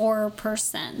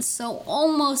 74%, so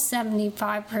almost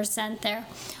 75% there,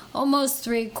 almost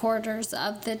 3/4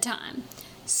 of the time.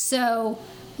 So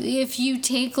if you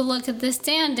take a look at the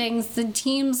standings, the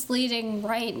teams leading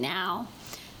right now,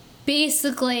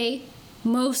 basically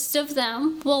most of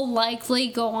them will likely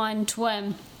go on to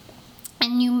win.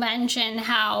 And you mentioned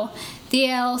how the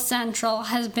AL Central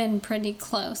has been pretty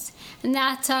close, and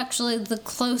that's actually the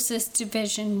closest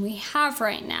division we have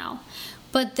right now.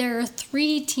 But there are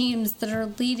 3 teams that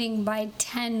are leading by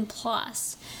 10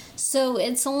 plus. So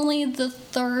it's only the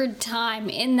 3rd time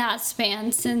in that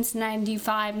span since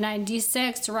 95,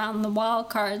 96 around the wild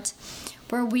cards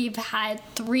where we've had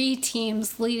 3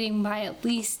 teams leading by at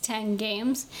least 10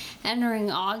 games entering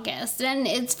August. And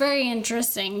it's very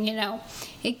interesting,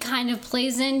 it kind of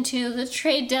plays into the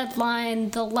trade deadline,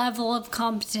 the level of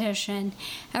competition,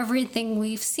 everything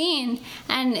we've seen.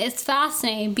 And it's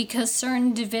fascinating because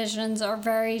certain divisions are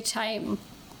very tight.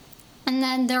 And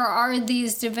then there are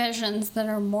these divisions that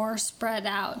are more spread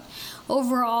out.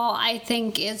 Overall, I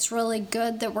think it's really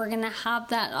good that we're going to have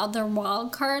that other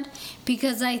wild card,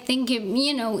 because I think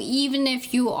even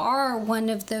if you are one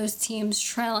of those teams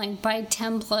trailing by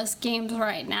 10 plus games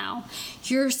right now,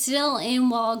 you're still in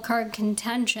wild card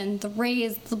contention. The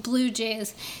Rays, the Blue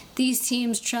Jays, these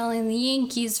teams trailing the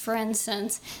Yankees, for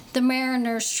instance, the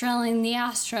Mariners trailing the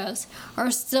Astros,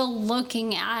 are still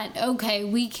looking at, okay,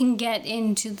 we can get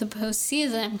into the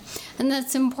postseason. And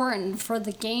that's important for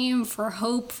the game, for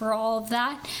hope, for all of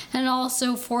that, and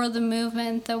also for the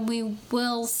movement that we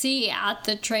will see at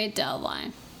the trade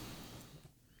deadline.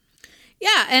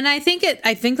 Yeah, and I think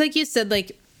like you said,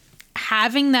 like,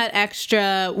 having that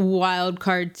extra wild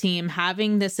card team,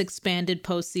 having this expanded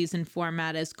postseason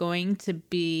format is going to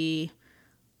be,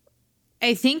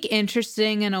 I think,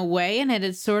 interesting in a way, and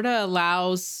it sort of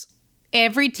allows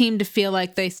every team to feel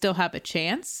like they still have a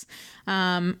chance.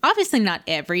 Obviously not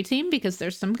every team, because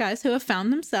there's some guys who have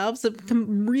found themselves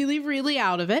come really, really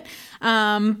out of it.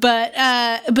 But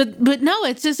no,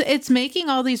 it's making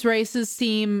all these races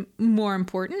seem more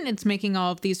important. It's making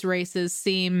all of these races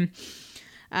seem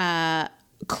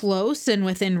close and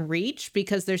within reach,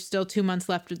 because there's still 2 months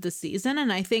left of the season.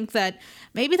 And I think that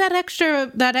maybe that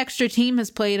extra team has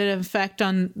played an effect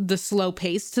on the slow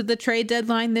pace to the trade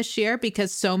deadline this year,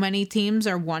 because so many teams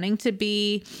are wanting to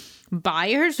be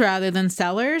buyers rather than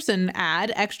sellers and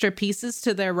add extra pieces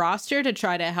to their roster to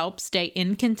try to help stay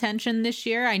in contention this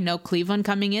year. I know Cleveland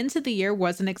coming into the year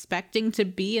wasn't expecting to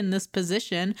be in this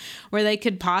position where they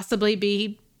could possibly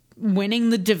be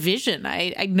winning the division.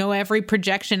 I know every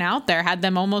projection out there had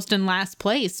them almost in last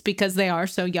place because they are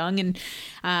so young and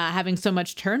having so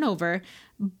much turnover.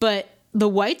 But the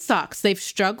White Sox, they've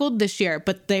struggled this year,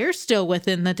 but they're still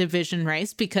within the division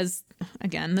race because,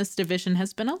 again, this division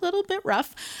has been a little bit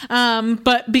rough.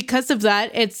 But because of that,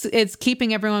 it's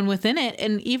keeping everyone within it.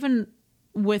 And even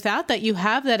without that, you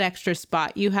have that extra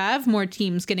spot. You have more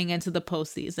teams getting into the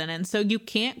postseason. And so you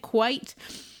can't quite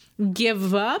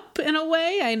give up in a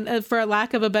way, for a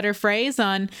lack of a better phrase,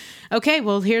 on, okay,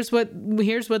 well, here's what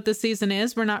the season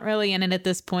is. We're not really in it at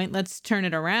this point. Let's turn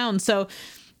it around. So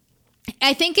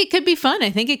I think it could be fun.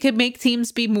 I think it could make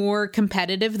teams be more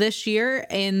competitive this year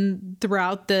and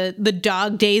throughout the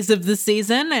dog days of the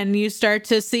season. And you start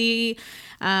to see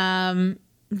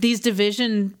these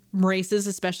division races,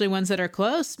 especially ones that are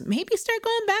close, maybe start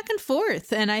going back and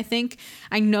forth. And I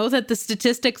know that the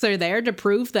statistics are there to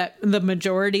prove that the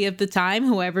majority of the time,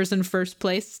 whoever's in first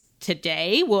place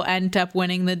today will end up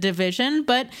winning the division.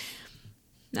 But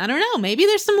I don't know, maybe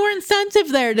there's some more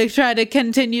incentive there to try to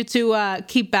continue to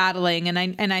keep battling.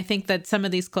 And I think that some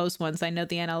of these close ones, I know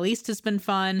the NL East has been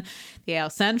fun. The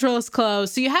AL Central is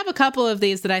close. So you have a couple of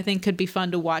these that I think could be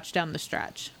fun to watch down the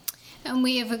stretch. And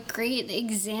we have a great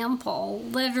example,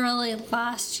 literally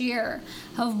last year,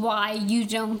 of why you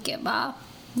don't give up.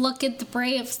 Look at the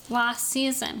Braves last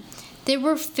season. They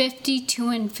were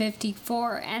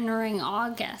 52-54 entering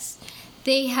August.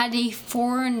 They had a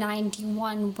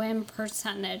 .491 win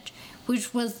percentage,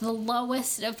 which was the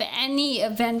lowest of any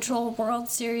eventual World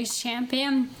Series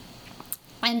champion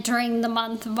entering the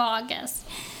month of August.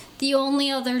 The only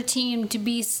other team to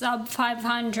be sub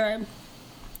 500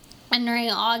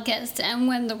 entering August and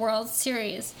win the World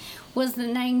Series was the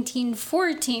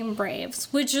 1914 Braves,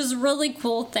 which is a really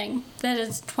cool thing that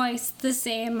it's twice the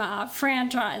same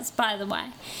franchise, by the way.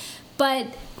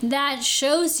 But that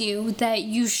shows you that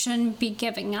you shouldn't be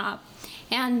giving up.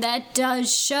 And that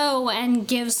does show and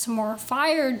gives some more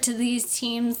fire to these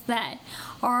teams that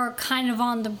are kind of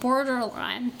on the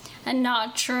borderline and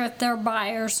not sure if they're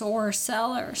buyers or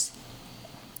sellers.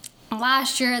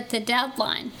 Last year at the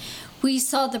deadline, we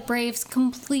saw the Braves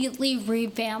completely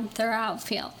revamp their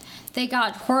outfield. They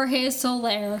got Jorge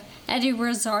Soler, Eddie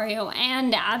Rosario,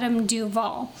 and Adam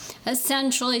Duvall,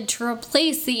 essentially to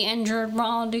replace the injured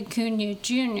Ronald Acuna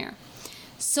Jr.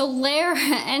 Soler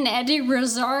and Eddie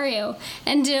Rosario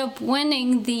ended up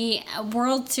winning the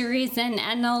World Series and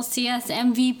NLCS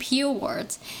MVP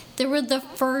awards. They were the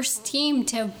first team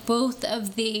to have both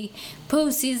of the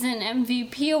postseason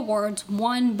MVP awards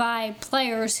won by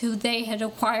players who they had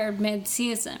acquired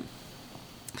mid-season.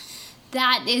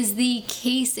 That is the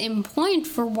case in point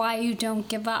for why you don't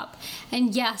give up.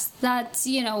 And yes, that's,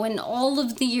 in all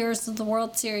of the years of the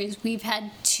World Series, we've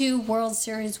had 2 World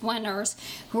Series winners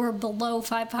who are below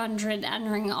 500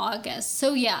 entering August.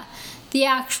 So yeah, the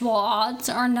actual odds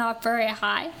are not very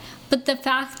high. But the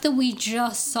fact that we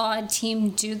just saw a team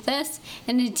do this,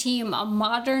 and a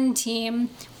modern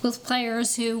team with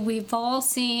players who we've all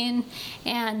seen,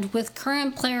 and with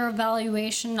current player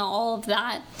evaluation, all of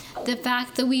that, the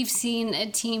fact that we've seen a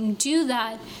team do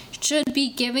that should be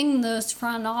giving those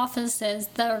front offices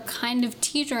that are kind of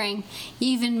teetering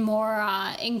even more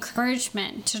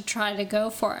encouragement to try to go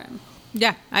for it.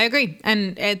 Yeah, I agree.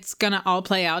 And it's going to all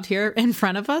play out here in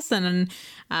front of us. And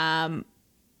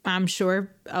I'm sure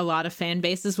a lot of fan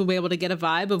bases will be able to get a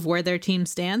vibe of where their team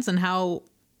stands and how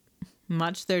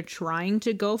much they're trying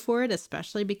to go for it,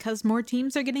 especially because more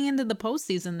teams are getting into the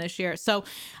postseason this year. So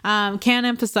can't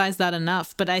emphasize that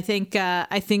enough. But I think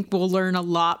we'll learn a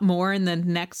lot more in the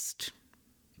next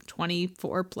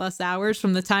 24 plus hours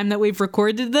from the time that we've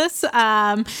recorded this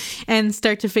and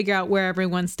start to figure out where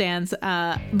everyone stands.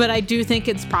 But I do think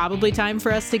it's probably time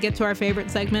for us to get to our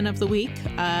favorite segment of the week.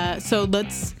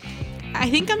 I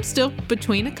think I'm still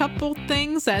between a couple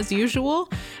things as usual.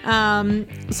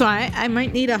 So I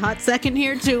might need a hot second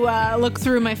here to look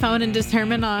through my phone and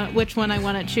determine which one I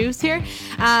want to choose here.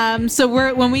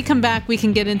 So when we come back, we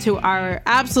can get into our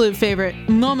absolute favorite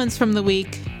moments from the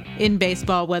week in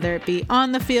baseball, whether it be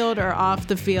on the field or off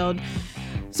the field.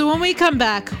 So when we come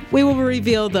back, we will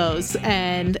reveal those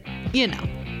and,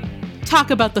 talk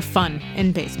about the fun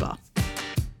in baseball.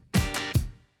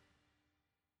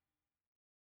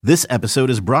 This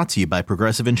episode is brought to you by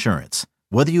Progressive Insurance.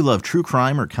 Whether you love true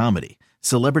crime or comedy,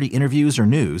 celebrity interviews or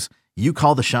news, you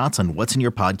call the shots on what's in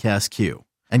your podcast queue.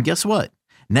 And guess what?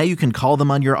 Now you can call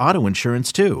them on your auto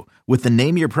insurance too with the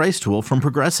Name Your Price tool from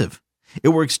Progressive. It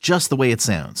works just the way it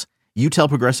sounds. You tell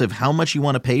Progressive how much you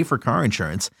want to pay for car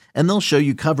insurance, and they'll show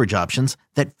you coverage options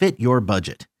that fit your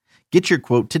budget. Get your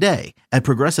quote today at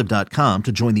Progressive.com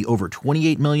to join the over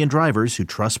 28 million drivers who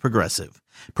trust Progressive.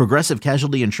 Progressive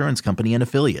Casualty Insurance Company and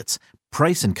Affiliates.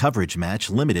 Price and coverage match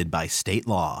limited by state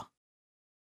law.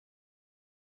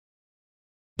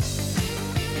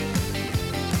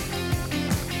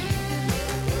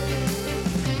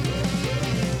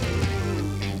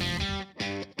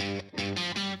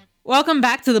 Welcome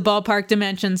back to the Ballpark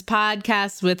Dimensions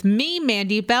podcast with me,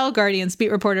 Mandy Bell, Guardians beat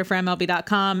reporter for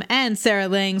MLB.com, and Sarah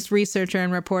Langs, researcher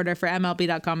and reporter for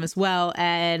MLB.com as well.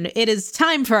 And it is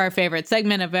time for our favorite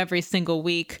segment of every single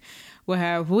week,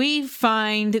 where we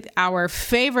find our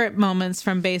favorite moments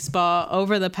from baseball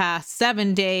over the past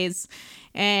 7 days.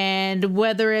 And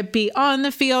whether it be on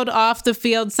the field, off the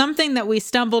field, something that we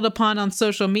stumbled upon on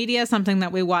social media, something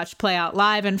that we watched play out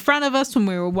live in front of us when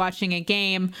we were watching a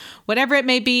game, whatever it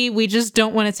may be, we just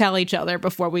don't want to tell each other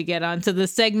before we get onto the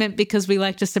segment because we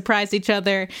like to surprise each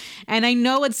other. And I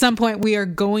know at some point we are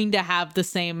going to have the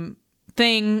same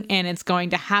thing and it's going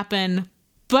to happen,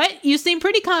 but you seem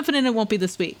pretty confident it won't be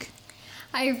this week.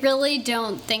 I really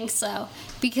don't think so,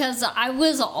 because I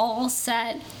was all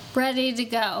set, ready to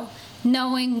go,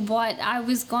 knowing what I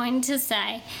was going to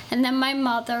say. And then my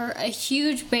mother, a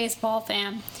huge baseball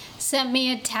fan, sent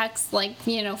me a text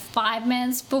 5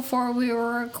 minutes before we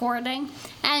were recording,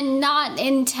 and not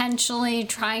intentionally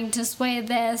trying to sway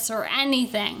this or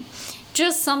anything,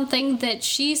 just something that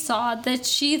she saw that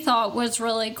she thought was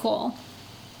really cool.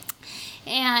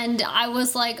 And I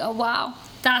was like, oh wow,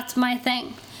 that's my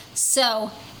thing.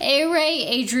 So A-Ray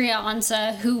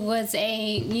Adrianza, who was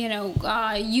a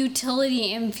utility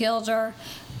infielder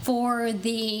for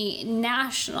the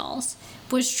Nationals,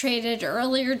 was traded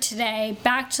earlier today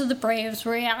back to the Braves,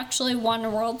 where he actually won a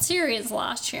World Series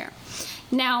last year.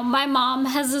 Now, my mom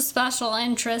has a special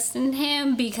interest in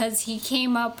him because he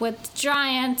came up with the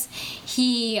Giants.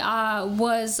 He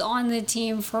was on the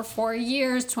team for 4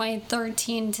 years,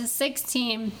 2013 to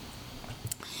 16.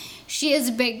 She is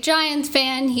a big Giants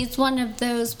fan. He's one of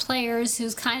those players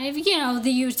who's kind of,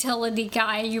 the utility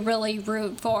guy you really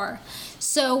root for.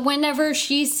 So whenever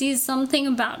she sees something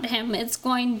about him, it's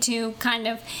going to kind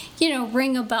of,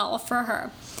 ring a bell for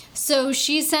her. So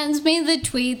she sends me the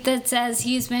tweet that says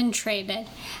he's been traded.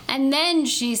 And then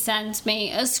she sends me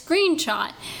a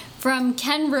screenshot from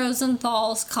Ken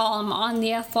Rosenthal's column on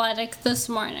The Athletic this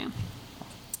morning.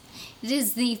 It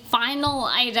is the final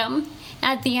item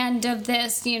at the end of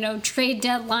this, trade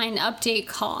deadline update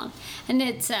column. And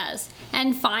it says,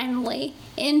 and finally,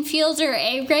 infielder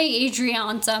A-Ray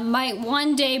Adrianza might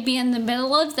one day be in the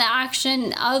middle of the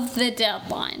action of the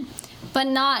deadline, but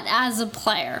not as a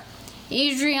player.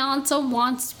 Adrianza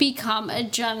wants to become a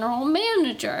general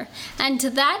manager, and to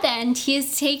that end, he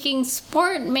is taking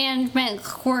sport management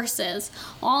courses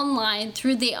online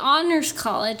through the Honors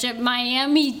College at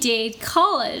Miami-Dade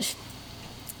College.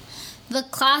 The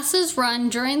classes run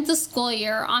during the school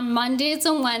year on Mondays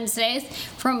and Wednesdays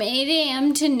from 8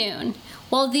 a.m. to noon.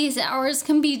 While these hours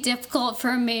can be difficult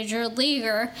for a major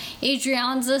leaguer,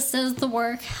 Adrianza says the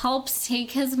work helps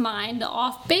take his mind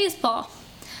off baseball.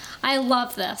 I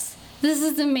love this. This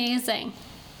is amazing.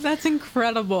 That's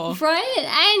incredible. Right?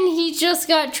 And he just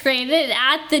got traded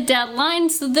at the deadline,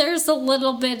 so there's a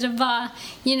little bit of,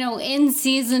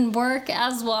 in-season work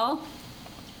as well.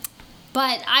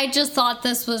 But I just thought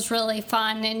this was really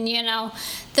fun. And,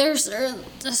 there's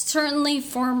certainly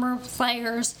former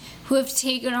players who have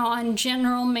taken on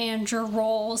general manager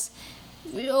roles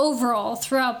overall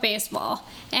throughout baseball.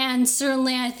 And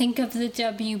certainly I think of the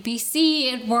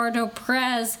WBC. Eduardo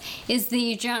Perez is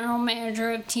the general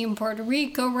manager of Team Puerto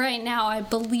Rico right now. I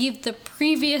believe the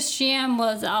previous GM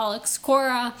was Alex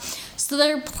Cora. So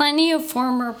there are plenty of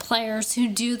former players who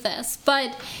do this.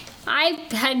 But I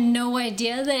had no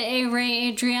idea that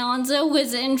A-Ray Adrianza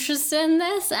was interested in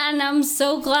this, and I'm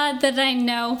so glad that I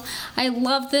know. I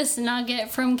love this nugget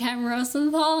from Ken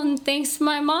Rosenthal, and thanks to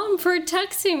my mom for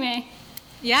texting me.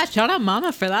 Yeah, shout out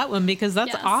Mama for that one, because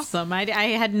that's awesome. I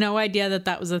had no idea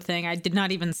that was a thing. I did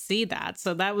not even see that,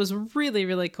 so that was really,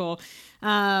 really cool.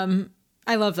 I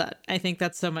love that. I think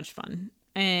that's so much fun.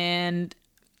 And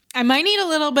I might need a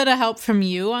little bit of help from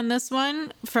you on this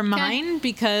one for mine,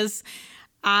 because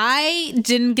I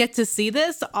didn't get to see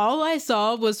this. All I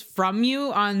saw was from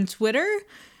you on Twitter.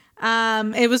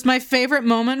 It was my favorite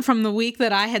moment from the week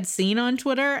that I had seen on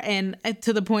Twitter, and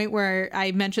to the point where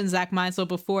I mentioned Zach Meisel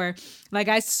before.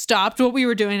 I stopped what we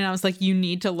were doing and I was like, you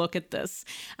need to look at this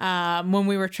when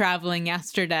we were traveling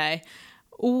yesterday.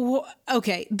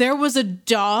 Okay, there was a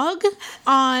dog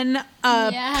on a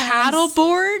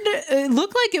paddleboard. It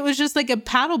looked like it was just like a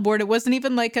paddleboard. It wasn't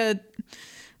even like a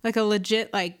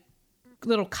legit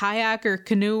little kayak or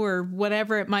canoe or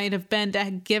whatever it might have been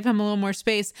to give him a little more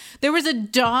space. There was a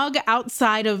dog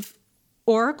outside of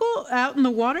Oracle out in the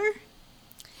water.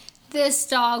 This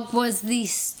dog was the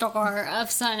star of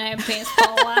Sunday Night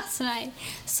Baseball last night.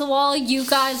 So while you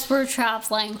guys were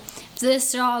traveling,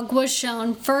 this dog was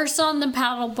shown first on the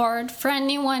paddleboard. For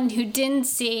anyone who didn't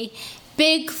see,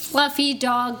 big fluffy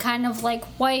dog, kind of like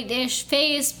whitish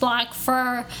face, black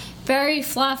fur, very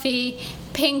fluffy,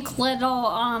 pink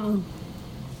little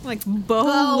like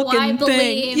bow looking I believe.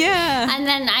 thing. Yeah. And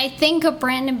then I think a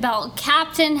Brandon Belt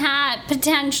captain hat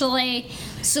potentially.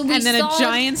 So we and then a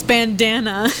Giants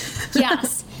bandana.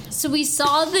 Yes. So we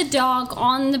saw the dog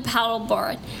on the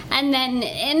paddleboard, and then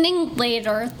inning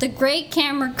later, the great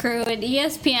camera crew at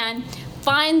ESPN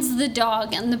finds the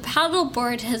dog, and the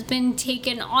paddleboard has been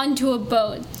taken onto a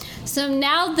boat. So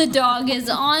now the dog is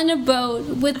on a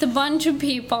boat with a bunch of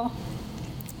people,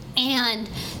 and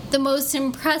the most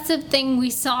impressive thing we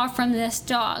saw from this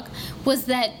dog was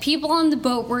that people on the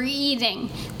boat were eating.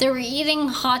 They were eating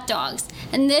hot dogs.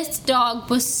 And this dog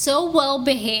was so well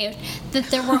behaved that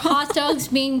there were hot dogs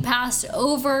being passed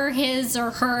over his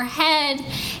or her head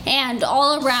and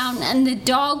all around. And the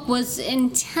dog was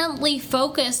intently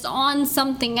focused on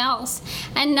something else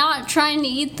and not trying to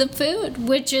eat the food,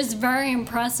 which is very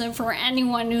impressive for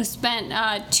anyone who spent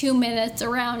 2 minutes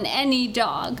around any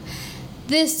dog.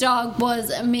 This dog was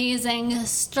amazing,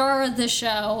 star of the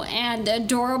show, and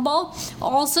adorable.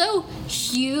 Also,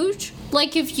 huge.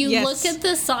 Like, if you look at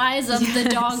the size of the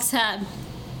dog's head,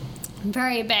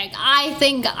 very big. I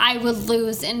think I would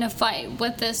lose in a fight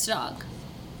with this dog.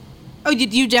 Oh,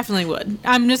 you definitely would.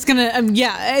 I'm just gonna,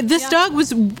 this dog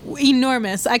was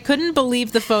enormous. I couldn't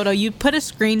believe the photo. You put a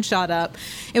screenshot up.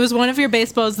 It was one of your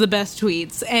Baseball's the Best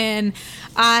tweets, and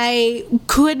I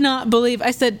could not believe.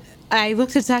 I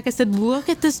looked at Zach. I said, "Look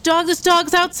at this dog. This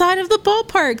dog's outside of the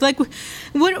ballpark. Like,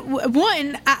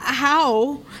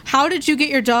 how did you get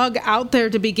your dog out there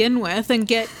to begin with, and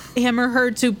get him or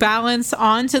her to balance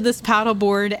onto this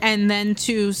paddleboard, and then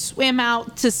to swim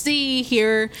out to sea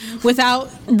here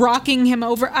without rocking him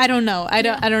over? I don't know. I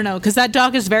don't know, because that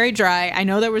dog is very dry. I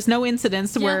know there was no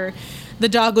incidents where the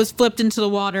dog was flipped into the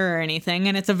water or anything,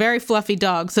 and it's a very fluffy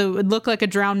dog, so it would look like a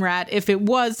drowned rat if it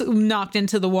was knocked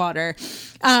into the water.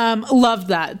 Loved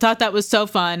that. Thought that was so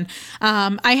fun.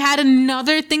 I had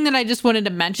another thing that I just wanted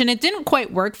to mention. It didn't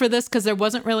quite work for this because there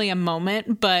wasn't really a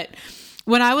moment, but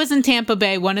when I was in Tampa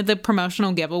Bay, one of the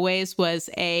promotional giveaways was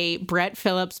a Brett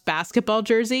Phillips basketball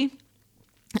jersey.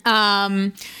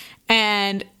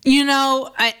 And, you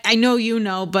know, I know you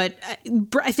know, but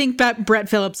I think Brett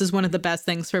Phillips is one of the best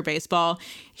things for baseball.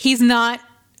 He's not,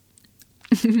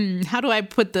 how do I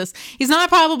put this? He's not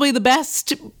probably the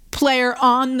best player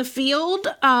on the field,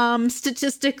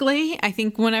 statistically. I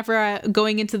think whenever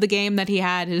going into the game that he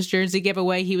had his jersey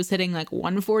giveaway, he was hitting like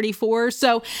 144.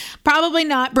 So probably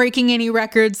not breaking any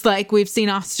records like we've seen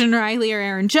Austin Riley or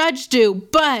Aaron Judge do,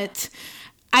 but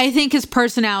I think his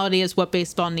personality is what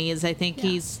baseball needs. I think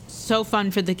he's so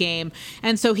fun for the game.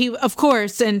 And so he, of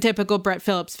course, in typical Brett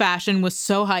Phillips fashion, was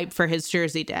so hyped for his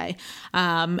jersey day.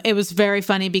 It was very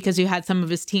funny because you had some of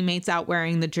his teammates out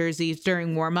wearing the jerseys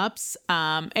during warmups.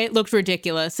 It looked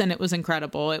ridiculous and it was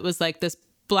incredible. It was like this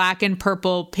black and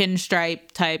purple pinstripe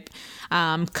type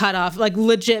cut off, like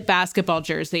legit basketball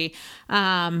jersey.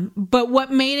 But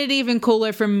what made it even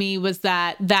cooler for me was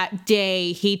that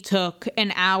day he took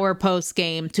an hour post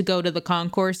game to go to the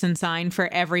concourse and sign for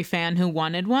every fan who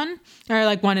wanted one or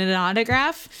like wanted an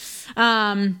autograph.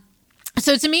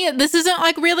 So to me, this isn't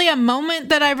like really a moment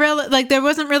that I really like. There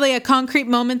wasn't really a concrete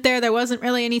moment there. There wasn't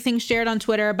really anything shared on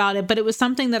Twitter about it, but it was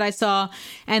something that I saw.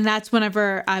 And that's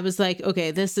whenever I was like,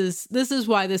 okay, this is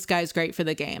why this guy's great for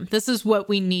the game. This is what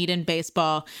we need in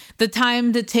baseball. The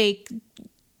time to take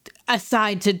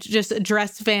aside to just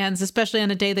address fans, especially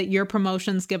on a day that your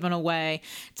promotion's given away,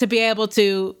 to be able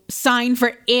to sign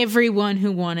for everyone who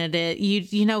wanted it.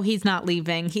 You know, he's not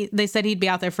leaving. They said he'd be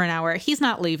out there for an hour. He's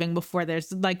not leaving before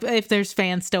if there's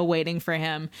fans still waiting for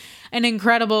him. An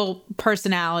incredible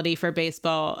personality for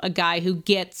baseball, a guy who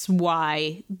gets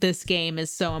why this game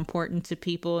is so important to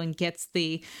people and gets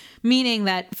the meaning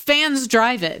that fans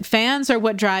drive it. Fans are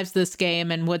what drives this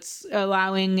game and what's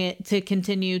allowing it to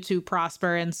continue to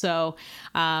prosper. And so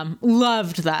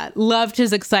loved that. Loved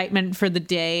his excitement for the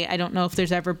day. I don't know if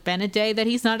there's ever been a day that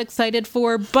he's not excited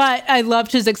for, but I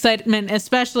loved his excitement,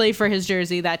 especially for his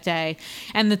jersey that day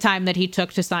and the time that he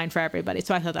took to sign for everybody.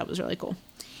 So I thought that was really cool.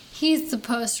 He's the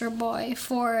poster boy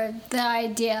for the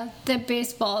idea that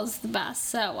baseball is the best.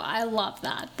 So I love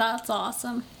that. That's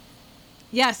awesome.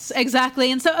 Yes, exactly.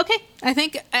 And so, okay, I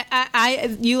think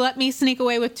you let me sneak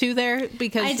away with two there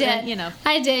because I did.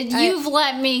 I did. You've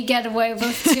let me get away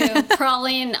with two,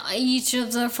 probably in each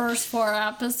of the first 4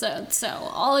 episodes. So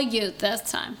all you this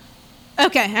time.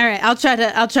 Okay, all right. I'll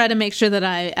try to make sure that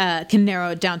I can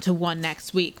narrow it down to one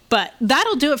next week. But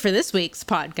that'll do it for this week's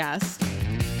podcast.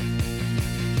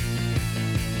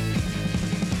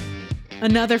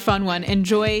 another fun one.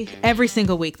 Enjoy every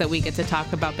single week that we get to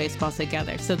talk about baseball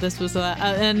together. So this was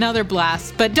another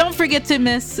blast. But don't forget to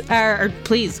miss, or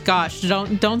please, gosh,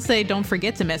 don't say don't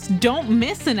forget to miss. Don't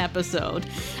miss an episode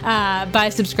by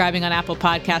subscribing on Apple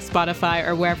Podcasts, Spotify,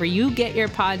 or wherever you get your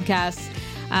podcasts.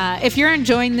 If you're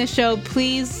enjoying this show,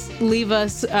 please leave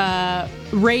us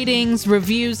ratings,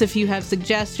 reviews if you have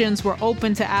suggestions. We're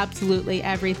open to absolutely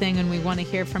everything, and we want to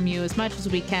hear from you as much as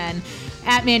we can.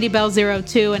 At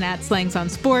MandyBell02 and at Slangs on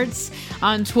Sports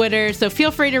on Twitter. So feel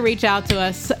free to reach out to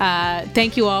us.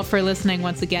 Thank you all for listening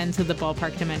once again to the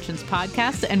Ballpark Dimensions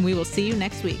podcast, and we will see you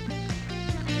next week.